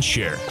 and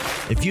share.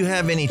 If you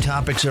have any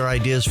topics or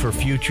ideas for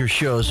future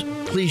shows,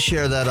 please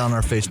share that on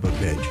our Facebook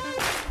page.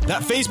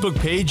 That Facebook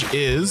page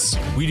is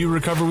We Do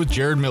Recover with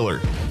Jared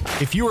Miller.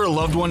 If you or a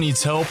loved one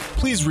needs help,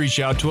 please reach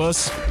out to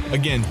us.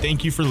 Again,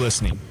 thank you for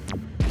listening.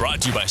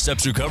 Brought to you by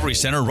Steps Recovery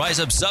Center, Rise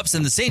Up Sups,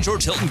 and the St.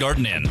 George Hilton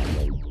Garden Inn.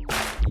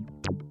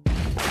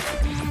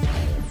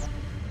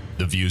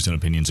 The views and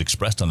opinions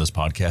expressed on this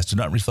podcast do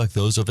not reflect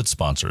those of its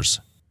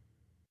sponsors.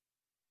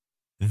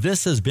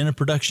 This has been a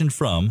production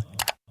from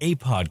a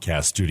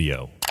podcast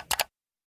studio.